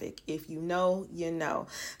traffic. If you know, you know.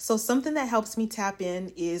 So something that helps me tap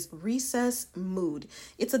in is Recess Mood.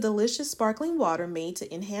 It's a delicious sparkling water made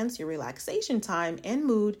to enhance your relaxation time and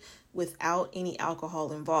mood without any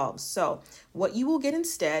alcohol involved. So what you will get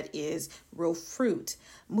instead is real fruit,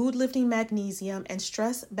 mood-lifting magnesium, and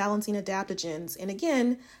stress-balancing adaptogens. And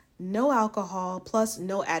again, no alcohol, plus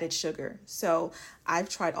no added sugar. So I've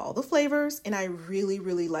tried all the flavors and I really,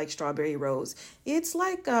 really like Strawberry Rose. It's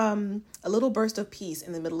like a little burst of peace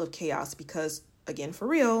in the middle of chaos because, again, for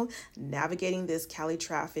real, navigating this Cali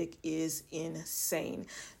traffic is insane.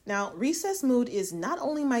 Now, Recess Mood is not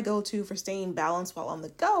only my go-to for staying balanced while on the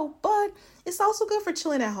go, but it's also good for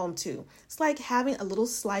chilling at home too. It's like having a little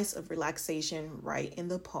slice of relaxation right in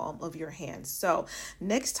the palm of your hand. So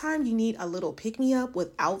next time you need a little pick-me-up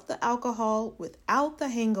without the alcohol, without the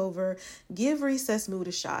hangover, give Recess Mood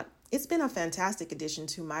a shot. It's been a fantastic addition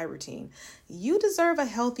to my routine. You deserve a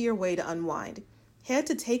healthier way to unwind. Head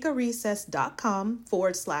to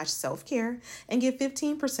takearecess.com/self-care and get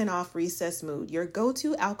 15% off Recess Mood, your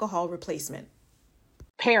go-to alcohol replacement.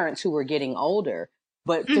 Parents who were getting older,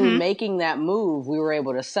 but through making that move, we were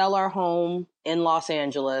able to sell our home in Los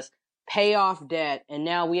Angeles, pay off debt, and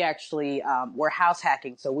now we actually, we're house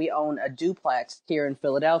hacking. So we own a duplex here in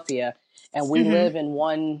Philadelphia, and we live in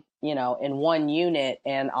one unit,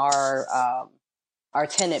 and our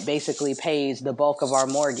tenant basically pays the bulk of our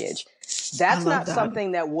mortgage. That's not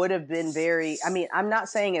something that would have been I'm not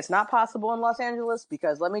saying it's not possible in Los Angeles,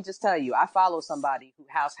 because let me just tell you, I follow somebody who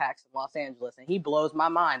house hacks in Los Angeles and he blows my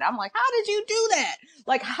mind. I'm like, how did you do that?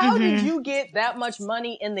 Like, how did you get that much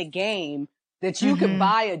money in the game that you could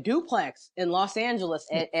buy a duplex in Los Angeles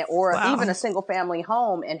or even a single family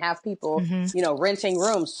home and have people, renting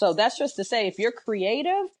rooms? So that's just to say, if you're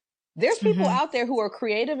creative, there's people out there who are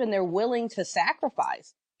creative and they're willing to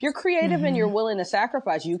sacrifice. If you're creative and you're willing to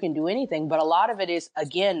sacrifice, you can do anything. But a lot of it is,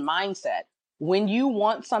 again, mindset. When you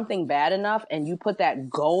want something bad enough and you put that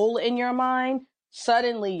goal in your mind,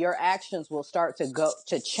 suddenly your actions will start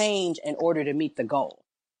to change in order to meet the goal.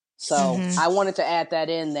 So I wanted to add that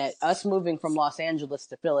in, that us moving from Los Angeles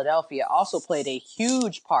to Philadelphia also played a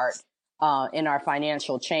huge part in our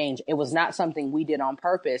financial change. It was not something we did on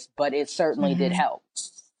purpose, but it certainly did help.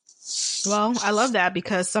 Well, I love that,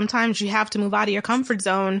 because sometimes you have to move out of your comfort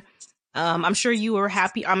zone. I'm sure you were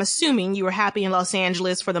happy. I'm assuming you were happy in Los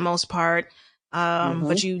Angeles for the most part,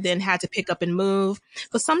 but you then had to pick up and move.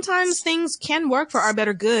 But sometimes things can work for our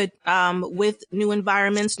better good with new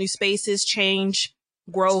environments, new spaces, change,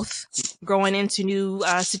 growth, growing into new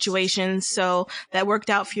situations. So that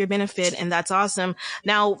worked out for your benefit, and that's awesome.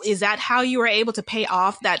 Now, is that how you were able to pay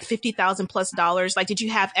off that $50,000+? Like, did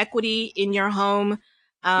you have equity in your home?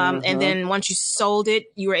 And then once you sold it,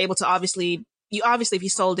 you were able to obviously, if you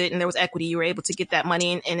sold it and there was equity, you were able to get that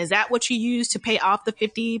money. And is that what you used to pay off the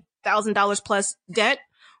 $50,000+ debt?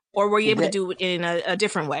 Or were you able to do it in a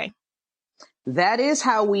different way? That is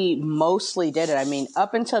how we mostly did it. I mean,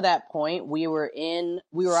 up until that point, we were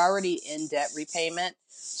already in debt repayment.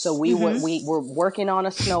 So we were working on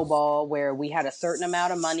a snowball where we had a certain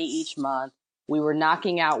amount of money each month. We were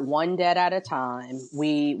knocking out one debt at a time.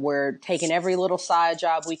 We were taking every little side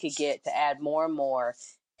job we could get to add more and more.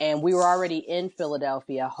 and we were already in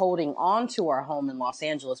Philadelphia holding on to our home in Los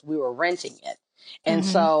Angeles. We were renting it. And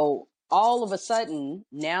so all of a sudden,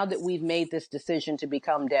 now that we've made this decision to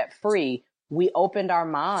become debt free, we opened our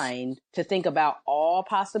mind to think about all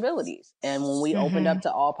possibilities. And when we opened up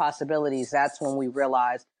to all possibilities, that's when we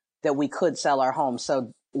realized that we could sell our home.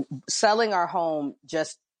 So selling our home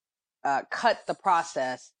just cut the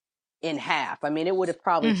process in half. I mean, it would have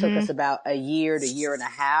probably took us about a year to year and a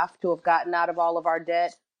half to have gotten out of all of our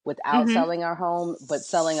debt without selling our home. But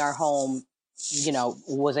selling our home, you know,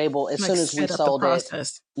 was able, as soon as we sold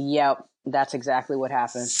it. Yep, that's exactly what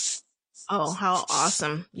happened. Oh, how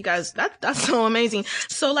awesome. You guys, that's so amazing.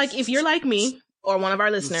 So like, if you're like me or one of our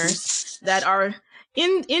listeners that are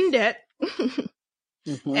in debt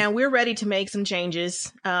and we're ready to make some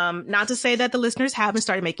changes, not to say that the listeners haven't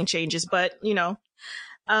started making changes, but you know,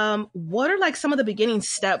 what are like some of the beginning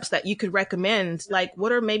steps that you could recommend? Like,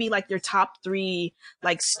 what are maybe like your top 3,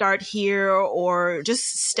 like start here, or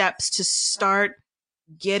just steps to start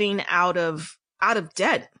getting out of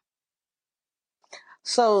debt?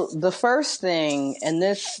 So the first thing, and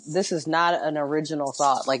this is not an original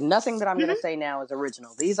thought, like nothing that I'm going to say now is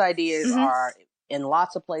original. These ideas are in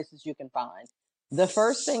lots of places you can find. The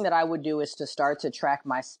first thing that I would do is to start to track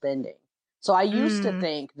my spending. So I used to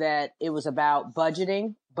think that it was about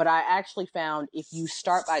budgeting, but I actually found if you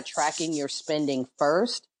start by tracking your spending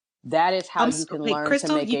first, that is how you can learn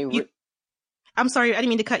Crystal, to make I'm sorry, I didn't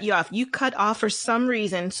mean to cut you off. You cut off for some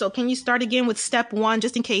reason. So can you start again with step 1,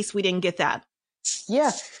 just in case we didn't get that? Yeah.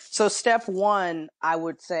 So step 1, I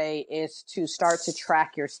would say, is to start to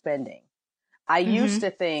track your spending. I used to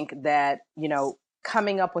think that, you know,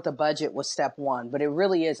 coming up with a budget was step 1, but it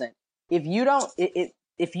really isn't. If you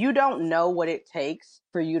don't know what it takes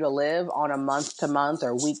for you to live on a month to month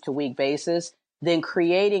or week to week basis, then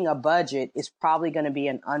creating a budget is probably going to be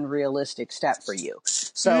an unrealistic step for you.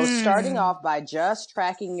 So starting off by just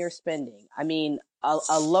tracking your spending. I mean,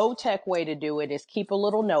 a low tech way to do it is keep a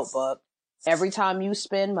little notebook. Every time you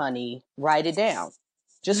spend money, write it down.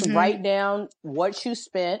 Just write down what you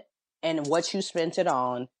spent and what you spent it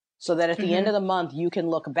on, so that at the end of the month, you can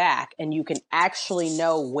look back and you can actually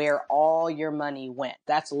know where all your money went.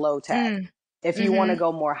 That's low tech. If you want to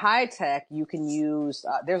go more high tech, you can use,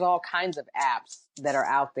 there's all kinds of apps that are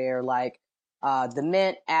out there. Like the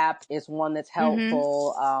Mint app is one that's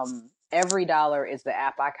helpful. EveryDollar is the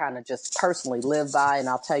app I kind of just personally live by, and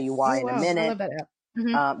I'll tell you why in a minute. I love that app.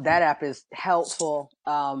 That app is helpful.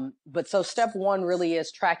 But so step 1 really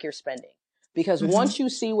is track your spending, because once you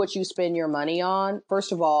see what you spend your money on,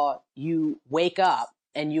 first of all, you wake up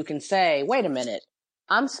and you can say, wait a minute,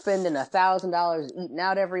 I'm spending $1,000 eating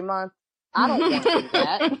out every month. I don't want to do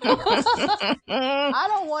that. I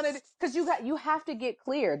don't want to, because you have to get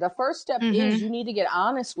clear. The first step is you need to get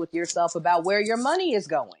honest with yourself about where your money is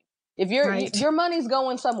going. If your money's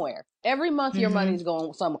going somewhere, every month your money's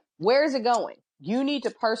going somewhere. Where is it going? You need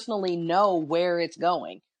to personally know where it's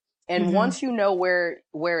going. And once you know where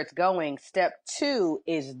it's going, step 2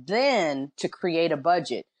 is then to create a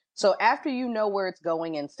budget. So after you know where it's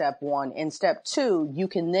going in step 1, in step 2, you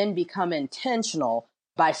can then become intentional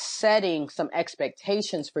by setting some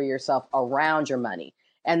expectations for yourself around your money.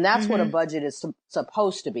 And that's what a budget is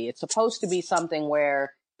supposed to be. It's supposed to be something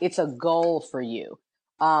where it's a goal for you.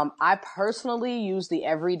 I personally use the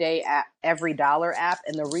EveryDollar app.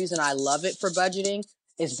 And the reason I love it for budgeting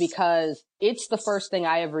is because it's the first thing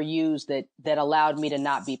I ever used that allowed me to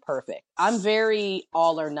not be perfect. I'm very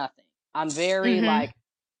all or nothing. I'm very like,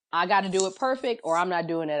 I got to do it perfect or I'm not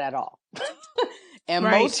doing it at all. And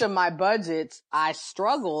most of my budgets, I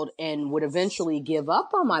struggled and would eventually give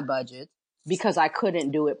up on my budget because I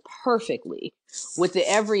couldn't do it perfectly. With the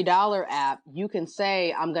EveryDollar app, you can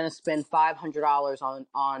say, I'm going to spend $500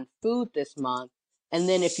 on food this month. And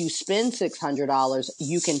then if you spend $600,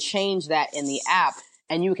 you can change that in the app,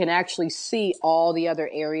 and you can actually see all the other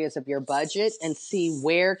areas of your budget and see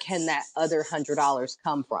where can that other $100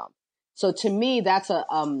 come from. So to me, that's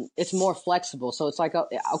it's more flexible. So it's like,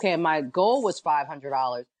 okay, my goal was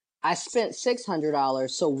 $500. I spent $600.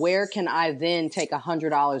 So where can I then take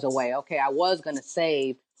 $100 away? Okay, I was going to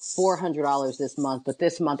save $400 this month, but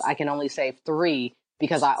this month I can only save $3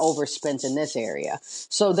 because I overspent in this area.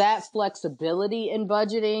 So that flexibility in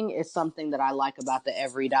budgeting is something that I like about the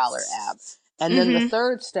EveryDollar app. And then the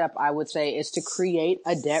third step I would say is to create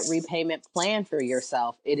a debt repayment plan for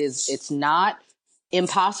yourself. It's not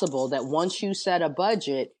impossible that once you set a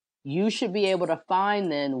budget, you should be able to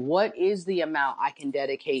find then what is the amount I can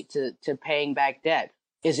dedicate to paying back debt.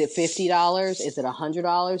 Is it $50? Is it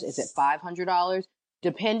 $100? Is it $500?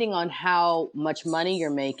 Depending on how much money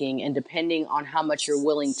you're making and depending on how much you're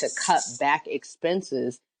willing to cut back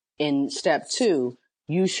expenses, in step 2,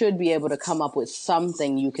 you should be able to come up with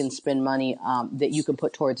something you can spend money that you can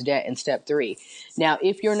put towards debt in step 3. Now,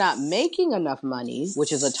 if you're not making enough money,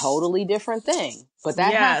 which is a totally different thing, but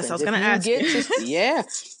that happens. I was going to ask you.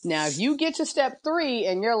 Now, if you get to step 3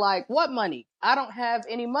 and you're like, what money? I don't have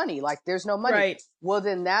any money. Like, there's no money. Right. Well,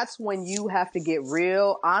 then that's when you have to get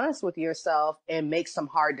real honest with yourself and make some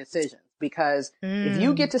hard decisions. Because if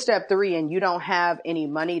you get to step 3 and you don't have any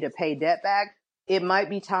money to pay debt back, it might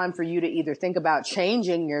be time for you to either think about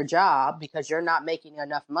changing your job because you're not making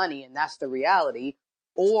enough money, and that's the reality,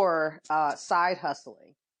 or side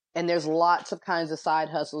hustling. And there's lots of kinds of side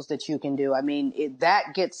hustles that you can do. I mean,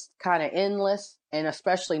 that gets kind of endless. And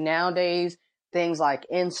especially nowadays, things like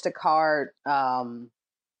Instacart, Uber,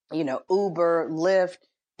 Lyft,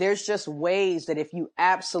 there's just ways that if you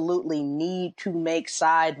absolutely need to make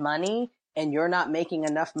side money and you're not making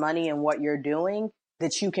enough money in what you're doing,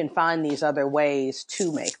 that you can find these other ways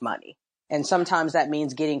to make money. And sometimes that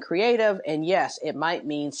means getting creative. And yes, it might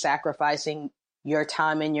mean sacrificing your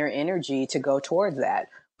time and your energy to go towards that.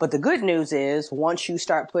 But the good news is once you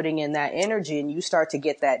start putting in that energy and you start to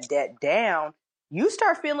get that debt down, you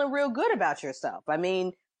start feeling real good about yourself. I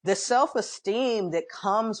mean, the self-esteem that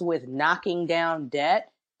comes with knocking down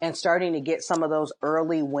debt and starting to get some of those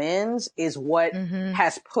early wins is what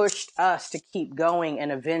has pushed us to keep going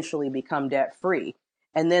and eventually become debt free.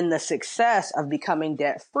 And then the success of becoming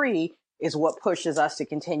debt free is what pushes us to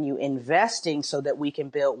continue investing so that we can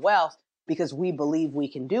build wealth, because we believe we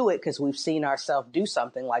can do it because we've seen ourselves do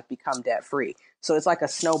something like become debt free. So it's like a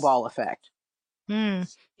snowball effect.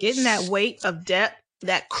 Getting that weight of debt,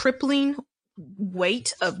 that crippling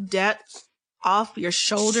weight of debt off your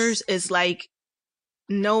shoulders is like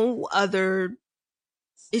no other.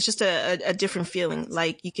 It's just a different feeling.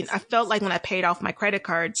 Like I felt like when I paid off my credit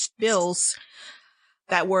card bills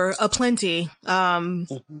that were aplenty,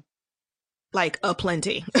 like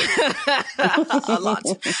aplenty, a lot.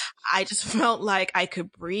 I just felt like I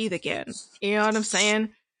could breathe again. You know what I'm saying?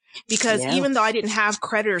 Because even though I didn't have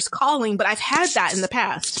creditors calling, but I've had that in the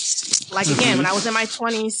past. Like again, when I was in my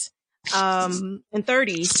 20s and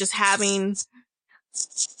 30s, just having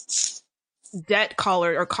debt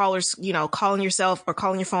callers, calling yourself or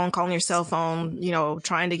calling your phone, calling your cell phone,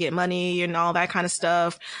 trying to get money and all that kind of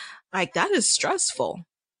stuff. Like that is stressful.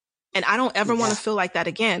 And I don't ever want to feel like that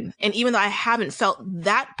again. And even though I haven't felt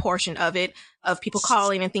that portion of it, of people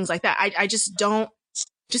calling and things like that, I just don't,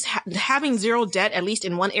 having zero debt, at least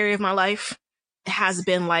in one area of my life, has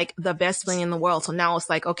been like the best thing in the world. So now it's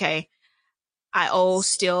like, okay, I owe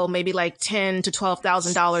still maybe like $10,000 to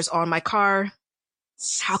 $12,000 on my car.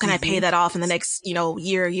 How can I pay that off in the next,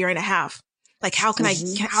 year and a half? Like, how can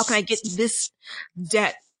I get this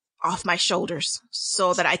debt off my shoulders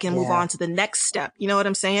so that I can move on to the next step? You know what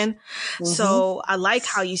I'm saying? So I like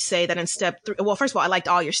how you say that in step 3. Well, first of all, I liked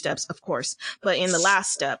all your steps, of course, but in the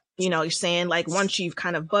last step, you're saying like once you've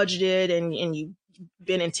kind of budgeted and you've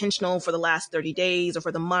been intentional for the last 30 days or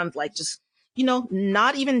for the month, like just,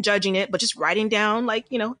 not even judging it, but just writing down like,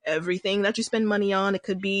 everything that you spend money on. It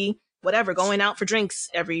could be whatever, going out for drinks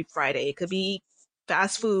every Friday. It could be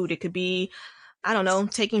fast food. It could be, I don't know,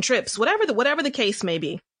 taking trips, whatever the case may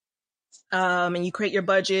be. And you create your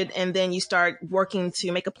budget and then you start working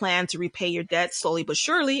to make a plan to repay your debt slowly but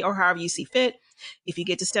surely, or however you see fit. If you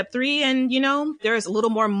get to step 3 and, there's a little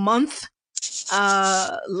more month,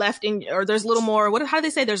 left or there's a little more, how do they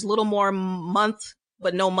say? There's a little more month,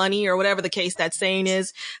 but no money, or whatever the case that saying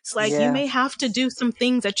is. It's like, you may have to do some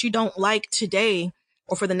things that you don't like today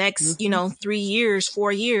or for the next, 3 years,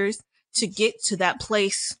 4 years to get to that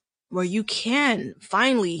place where you can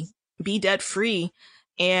finally be debt free.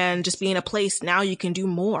 And just be in a place now you can do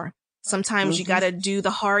more. Sometimes you got to do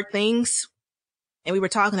the hard things. And we were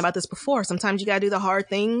talking about this before. Sometimes you got to do the hard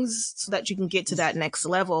things so that you can get to that next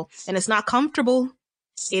level. And it's not comfortable.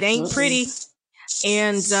 It ain't pretty.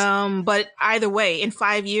 And, but either way, in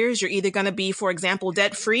 5 years, you're either going to be, for example,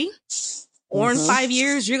 debt free, or in 5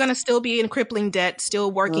 years, you're going to still be in crippling debt,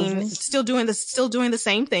 still working, still doing the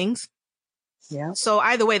same things. Yeah. So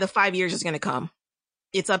either way, the 5 years is going to come.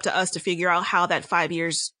 It's up to us to figure out how that 5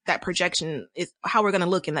 years, that projection is, how we're going to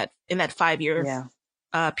look in that 5 year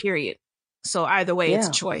period. So either way, it's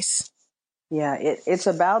a choice. Yeah. It's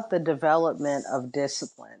about the development of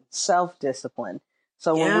discipline, self-discipline.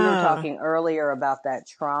 So when we were talking earlier about that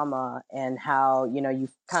trauma and how, you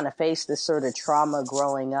kind of face this sort of trauma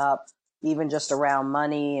growing up, even just around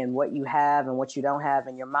money and what you have and what you don't have,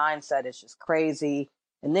 and your mindset is just crazy.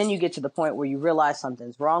 And then you get to the point where you realize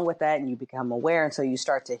something's wrong with that and you become aware. And so you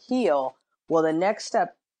start to heal. Well, the next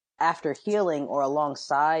step after healing or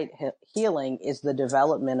alongside healing is the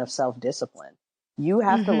development of self-discipline. You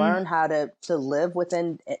have to learn how to live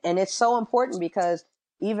within, and it's so important because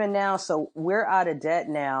even now, so we're out of debt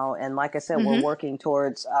now. And like I said, we're working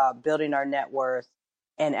towards building our net worth.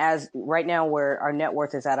 And as right now, our net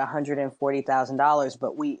worth is at $140,000,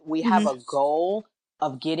 but we have a goal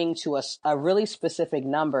of getting to a really specific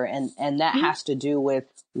number. And that has to do with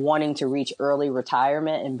wanting to reach early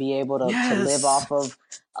retirement and be able to live off of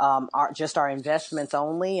our investments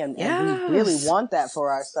only. And we really want that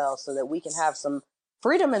for ourselves so that we can have some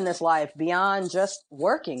freedom in this life beyond just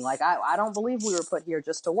working. Like, I don't believe we were put here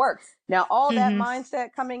just to work. Now, all that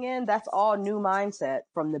mindset coming in, that's all new mindset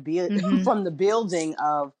from from the building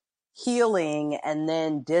of healing and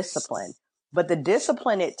then discipline. But the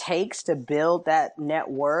discipline it takes to build that net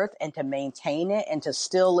worth and to maintain it and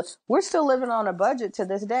we're still living on a budget to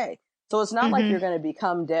this day. So it's not like you're going to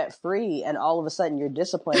become debt free and all of a sudden your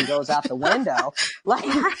discipline goes out the window. Like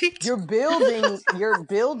you're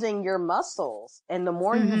building your muscles. And the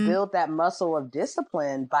more you build that muscle of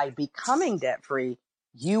discipline by becoming debt free,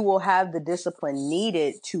 you will have the discipline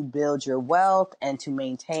needed to build your wealth and to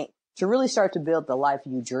really start to build the life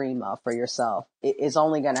you dream of for yourself. It is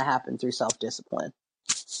only going to happen through self-discipline.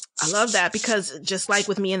 I love that, because just like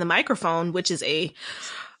with me and the microphone, which is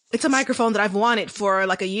it's a microphone that I've wanted for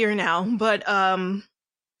like a year now, but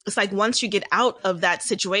it's like once you get out of that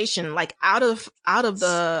situation, like off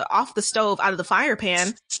the stove, out of the fire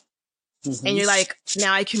pan, and you're like,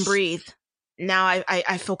 now I can breathe. Now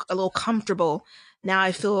I feel a little comfortable. Now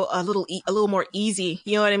I feel a little more easy.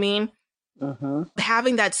 You know what I mean?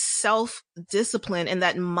 Having that self-discipline and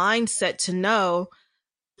that mindset to know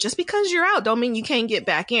just because you're out don't mean you can't get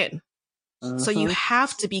back in. So you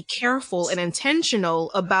have to be careful and intentional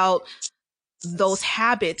about those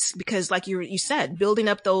habits, because like you said, building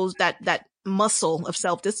up that muscle of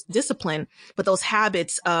self-discipline, but those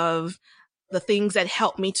habits of the things that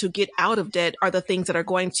help me to get out of debt are the things that are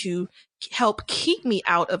going to help keep me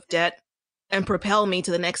out of debt and propel me to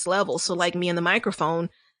the next level. So like me and the microphone,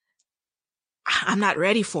 I'm not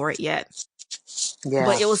ready for it yet. Yeah.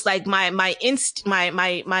 But it was like my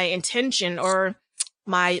intention or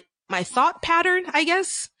my thought pattern, I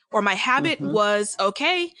guess, or my habit was,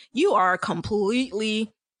 okay, you are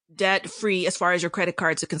completely debt free as far as your credit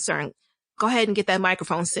cards are concerned. Go ahead and get that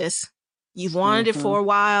microphone, sis. You've wanted it for a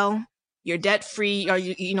while. You're debt free, or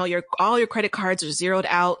all your credit cards are zeroed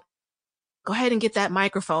out. Go ahead and get that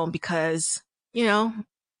microphone because, you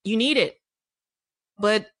need it.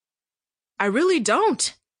 But I really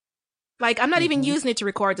don't. Like, I'm not even using it to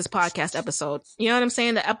record this podcast episode. You know what I'm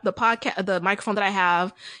saying? The microphone that I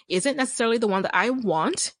have isn't necessarily the one that I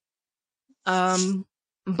want.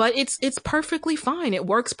 But it's perfectly fine. It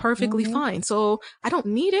works perfectly fine. So I don't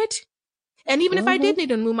need it. And even if I did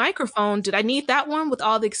need a new microphone, did I need that one with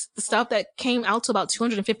all the stuff that came out to about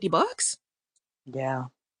 $250? Yeah.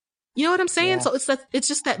 You know what I'm saying? Yeah. So it's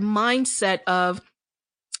just that mindset of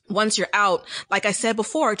once you're out, like I said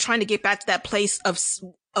before, trying to get back to that place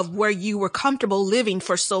of where you were comfortable living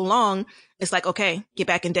for so long. It's like, okay, get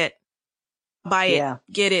back in debt, buy it,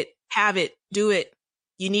 get it, have it, do it.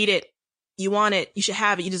 You need it. You want it. You should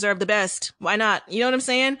have it. You deserve the best. Why not? You know what I'm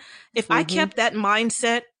saying? If I kept that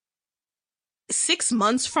mindset 6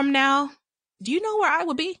 months from now, do you know where I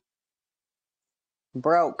would be?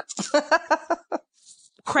 Broke.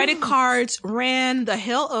 Credit cards ran the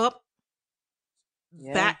hell up.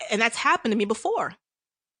 Yeah. And that's happened to me before.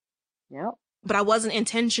 Yep. But I wasn't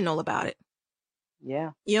intentional about it.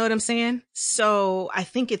 Yeah. You know what I'm saying? So I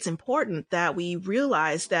think it's important that we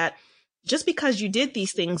realize that just because you did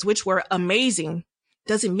these things, which were amazing,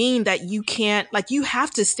 doesn't mean that you can't, like, you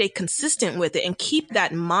have to stay consistent with it and keep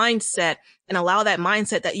that mindset and allow that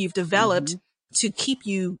mindset that you've developed to keep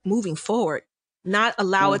you moving forward, not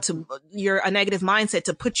allow it to, a negative mindset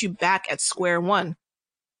to put you back at square one.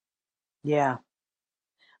 Yeah.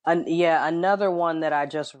 Another one that I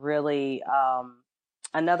just really,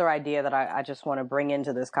 another idea that I just want to bring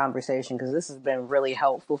into this conversation, because this has been really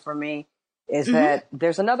helpful for me, is that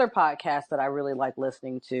there's another podcast that I really like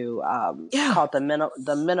listening to called The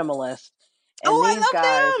Minimalist. And these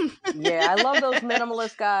I love them. Yeah, I love those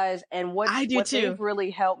minimalist guys. And what they've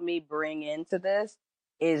really helped me bring into this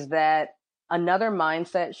is that another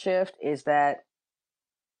mindset shift is that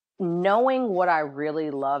knowing what I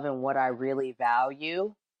really love and what I really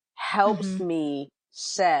value helps me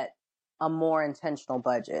set a more intentional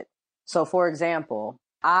budget. So for example,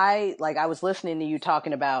 I was listening to you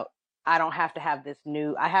talking about, I don't have to have this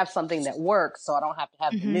new, I have something that works, so I don't have to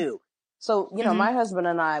have the new. So, my husband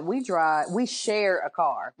and I, we share a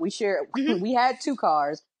car. We had 2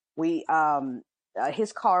 cars. We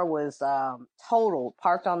his car was totaled,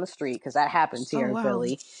 parked on the street, because that happens here in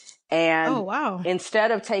Philly. And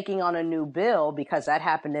instead of taking on a new bill, because that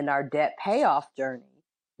happened in our debt payoff journey,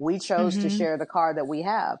 we chose to share the car that we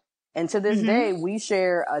have. And to this day, we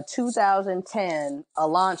share a 2010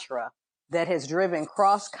 Elantra that has driven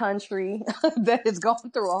cross country, that has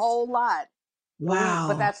gone through a whole lot. Wow.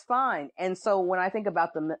 But that's fine. And so when I think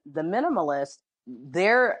about the minimalist,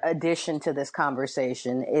 their addition to this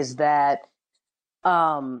conversation is that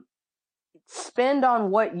spend on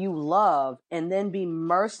what you love and then be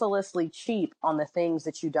mercilessly cheap on the things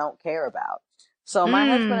that you don't care about. So my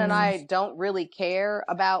husband and I don't really care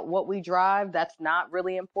about what we drive. That's not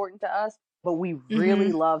really important to us, but we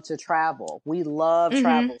really love to travel. We love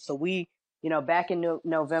travel. So we, back in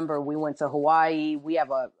November, we went to Hawaii. We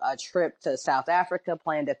have a trip to South Africa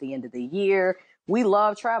planned at the end of the year. We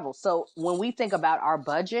love travel. So when we think about our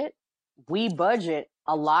budget, we budget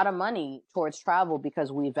a lot of money towards travel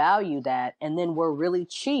because we value that. And then we're really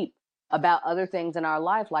cheap about other things in our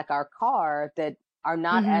life, like our car, that are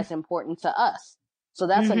not as important to us. So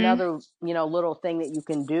that's another, little thing that you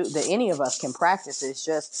can do, that any of us can practice, is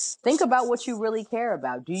just think about what you really care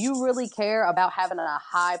about. Do you really care about having a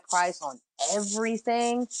high price on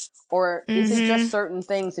everything? Or is it just certain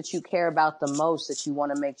things that you care about the most that you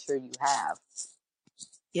want to make sure you have?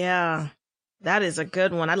 Yeah, that is a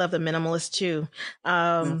good one. I love the minimalist too.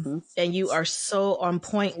 And you are so on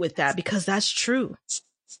point with that, because that's true.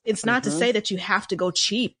 It's not to say that you have to go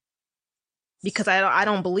cheap, because I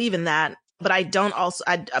don't believe in that. But I don't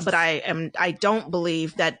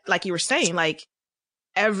believe that, like you were saying, like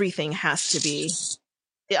everything has to be,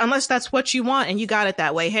 unless that's what you want and you got it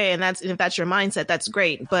that way. Hey, and if that's your mindset, that's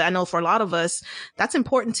great. But I know for a lot of us, that's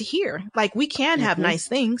important to hear. Like, we can have nice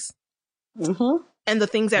things and the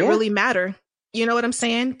things that really matter. You know what I'm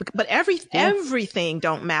saying? But everything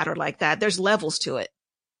don't matter like that. There's levels to it.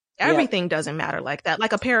 Everything doesn't matter like that.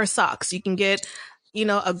 Like a pair of socks, you can get,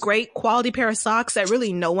 a great quality pair of socks that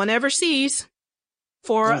really no one ever sees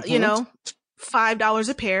for, $5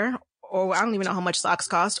 a pair, or I don't even know how much socks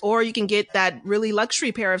cost. Or you can get that really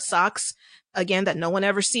luxury pair of socks, again, that no one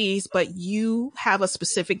ever sees, but you have a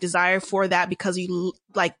specific desire for that because you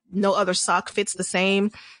like no other sock fits the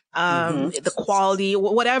same. The quality,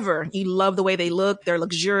 whatever. You love the way they look. They're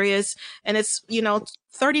luxurious. And it's,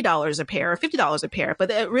 $30 a pair or $50 a pair,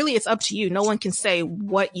 but really it's up to you. No one can say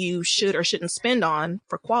what you should or shouldn't spend on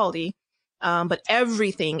for quality. But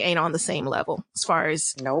everything ain't on the same level as far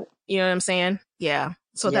as, you know what I'm saying? Yeah.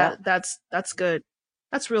 So that's good.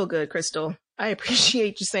 That's real good, Crystal. I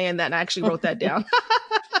appreciate you saying that. And I actually wrote that down.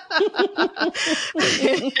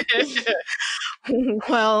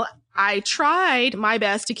 Well, I tried my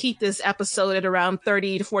best to keep this episode at around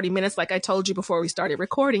 30 to 40 minutes, like I told you before we started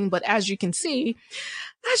recording. But as you can see,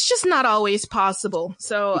 that's just not always possible.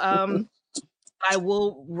 So I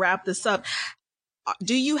will wrap this up.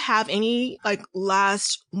 Do you have any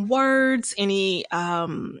last words, any,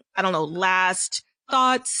 last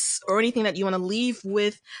thoughts or anything that you want to leave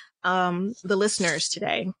with the listeners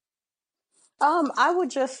today? I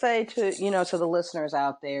would just say to the listeners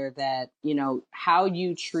out there that, how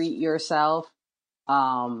you treat yourself,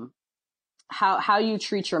 how you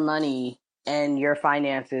treat your money and your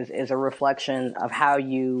finances is a reflection of how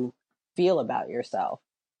you feel about yourself.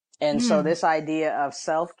 And so this idea of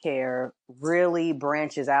self-care really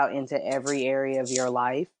branches out into every area of your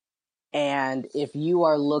life. And if you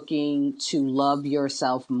are looking to love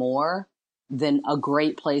yourself more, then a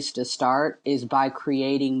great place to start is by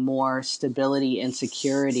creating more stability and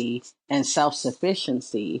security and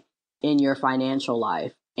self-sufficiency in your financial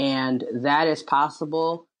life. And that is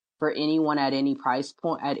possible for anyone at any price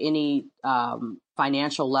point, at any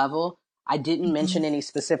financial level. I didn't mention any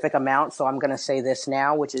specific amount, so I'm going to say this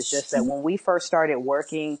now, which is just that when we first started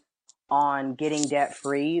working on getting debt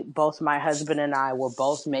free, both my husband and I were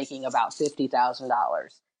both making about $50,000.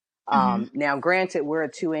 Now, granted, we're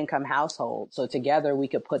a 2-income household, so together we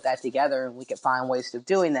could put that together and we could find ways of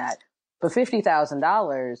doing that. But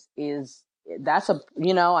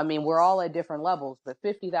 $50,000 we're all at different levels, but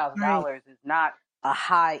 $50,000 is not a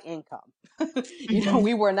high income.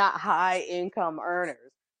 We were not high income earners,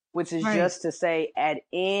 which is just to say at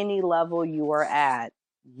any level you are at,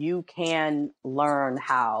 you can learn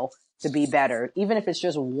how to be better, even if it's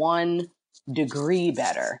just 1 degree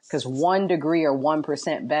better, because 1 degree or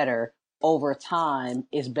 1% better over time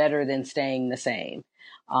is better than staying the same.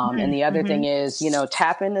 And the other thing is,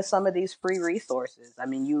 tap into some of these free resources. I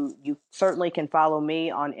mean, you certainly can follow me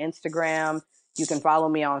on Instagram. You can follow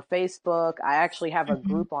me on Facebook. I actually have a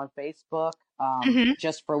group on Facebook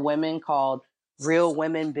just for women called Real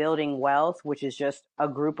Women Building Wealth, which is just a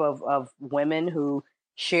group of women who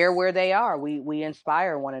share where they are. We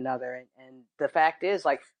inspire one another. And the fact is,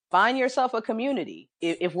 like, find yourself a community.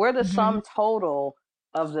 If we're the sum total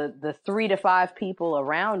of the 3 to 5 people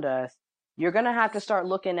around us, you're going to have to start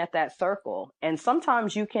looking at that circle. And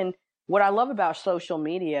sometimes you can, what I love about social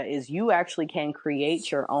media is you actually can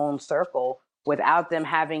create your own circle without them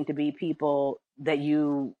having to be people that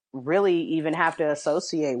you really even have to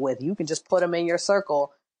associate with. You can just put them in your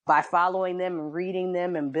circle by following them and reading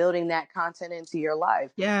them and building that content into your life.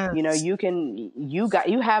 Yeah. You know, you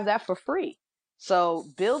have that for free. So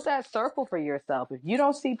build that circle for yourself. If you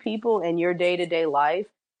don't see people in your day-to-day life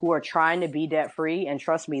who are trying to be debt free, and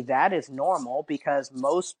trust me, that is normal, because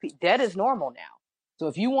debt is normal now. So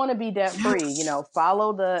if you want to be debt free, you know,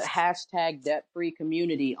 follow the hashtag debt free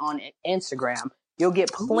community on Instagram. You'll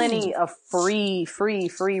get plenty of free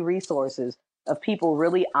resources of people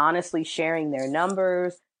really honestly sharing their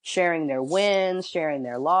numbers, sharing their wins, sharing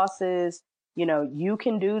their losses. You know, you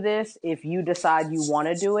can do this if you decide you want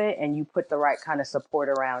to do it and you put the right kind of support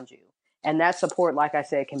around you. And that support, like I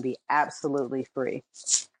said, can be absolutely free.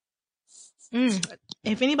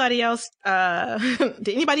 If anybody else, did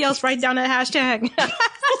anybody else write down that hashtag?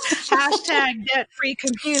 Hashtag debt free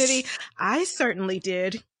community. I certainly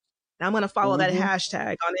did. I'm going to follow that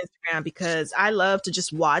hashtag on Instagram, because I love to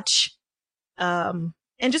just watch, and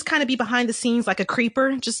just kind of be behind the scenes like a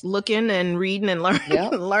creeper, just looking and reading and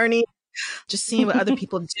learning, just seeing what other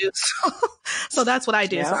people do. So that's what I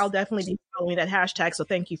do. So I'll definitely be following that hashtag. So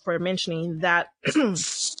thank you for mentioning that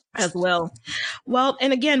as well. Well,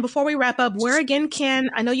 and again, before we wrap up,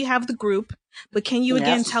 I know you have the group, but can you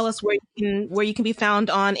again tell us where you can be found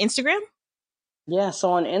on Instagram? Yeah.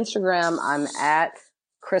 So on Instagram, I'm at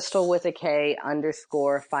Crystal with a K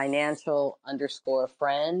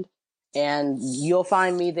 _financial_friend. And you'll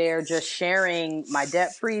find me there just sharing my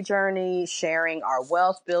debt-free journey, sharing our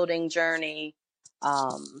wealth building journey,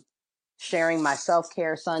 sharing my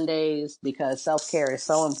self-care Sundays, because self-care is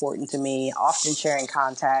so important to me, often sharing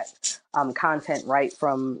content right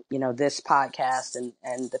from, you know, this podcast and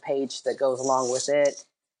the page that goes along with it.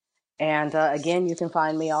 And again, you can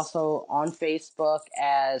find me also on Facebook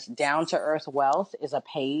as Down to Earth Wealth is a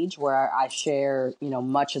page where I share, you know,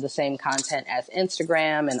 much of the same content as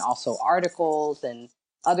Instagram, and also articles and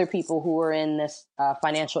other people who are in this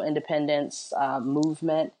financial independence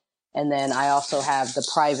movement. And then I also have the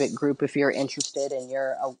private group if you're interested and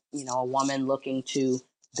you're a woman looking to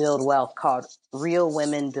build wealth, called Real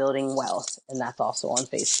Women Building Wealth. And that's also on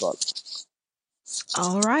Facebook.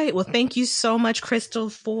 All right. Well, thank you so much, Crystal,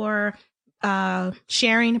 for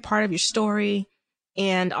sharing part of your story,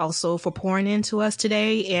 and also for pouring into us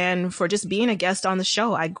today, and for just being a guest on the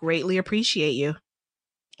show. I greatly appreciate you.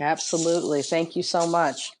 Absolutely. Thank you so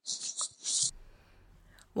much.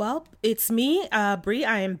 Well, it's me, Bree.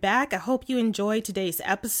 I am back. I hope you enjoyed today's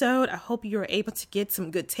episode. I hope you were able to get some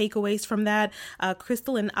good takeaways from that.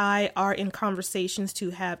 Crystal and I are in conversations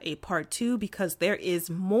to have a part 2, because there is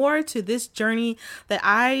more to this journey that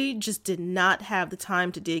I just did not have the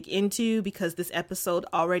time to dig into, because this episode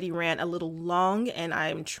already ran a little long, and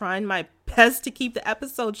I'm trying my best to keep the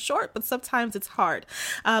episode short, but sometimes it's hard.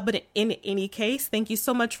 But in any case, thank you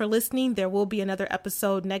so much for listening. There will be another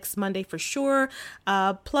episode next Monday for sure,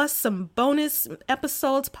 plus some bonus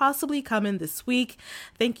episodes possibly coming this week.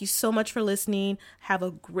 Thank you so much for listening. Have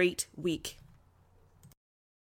a great week.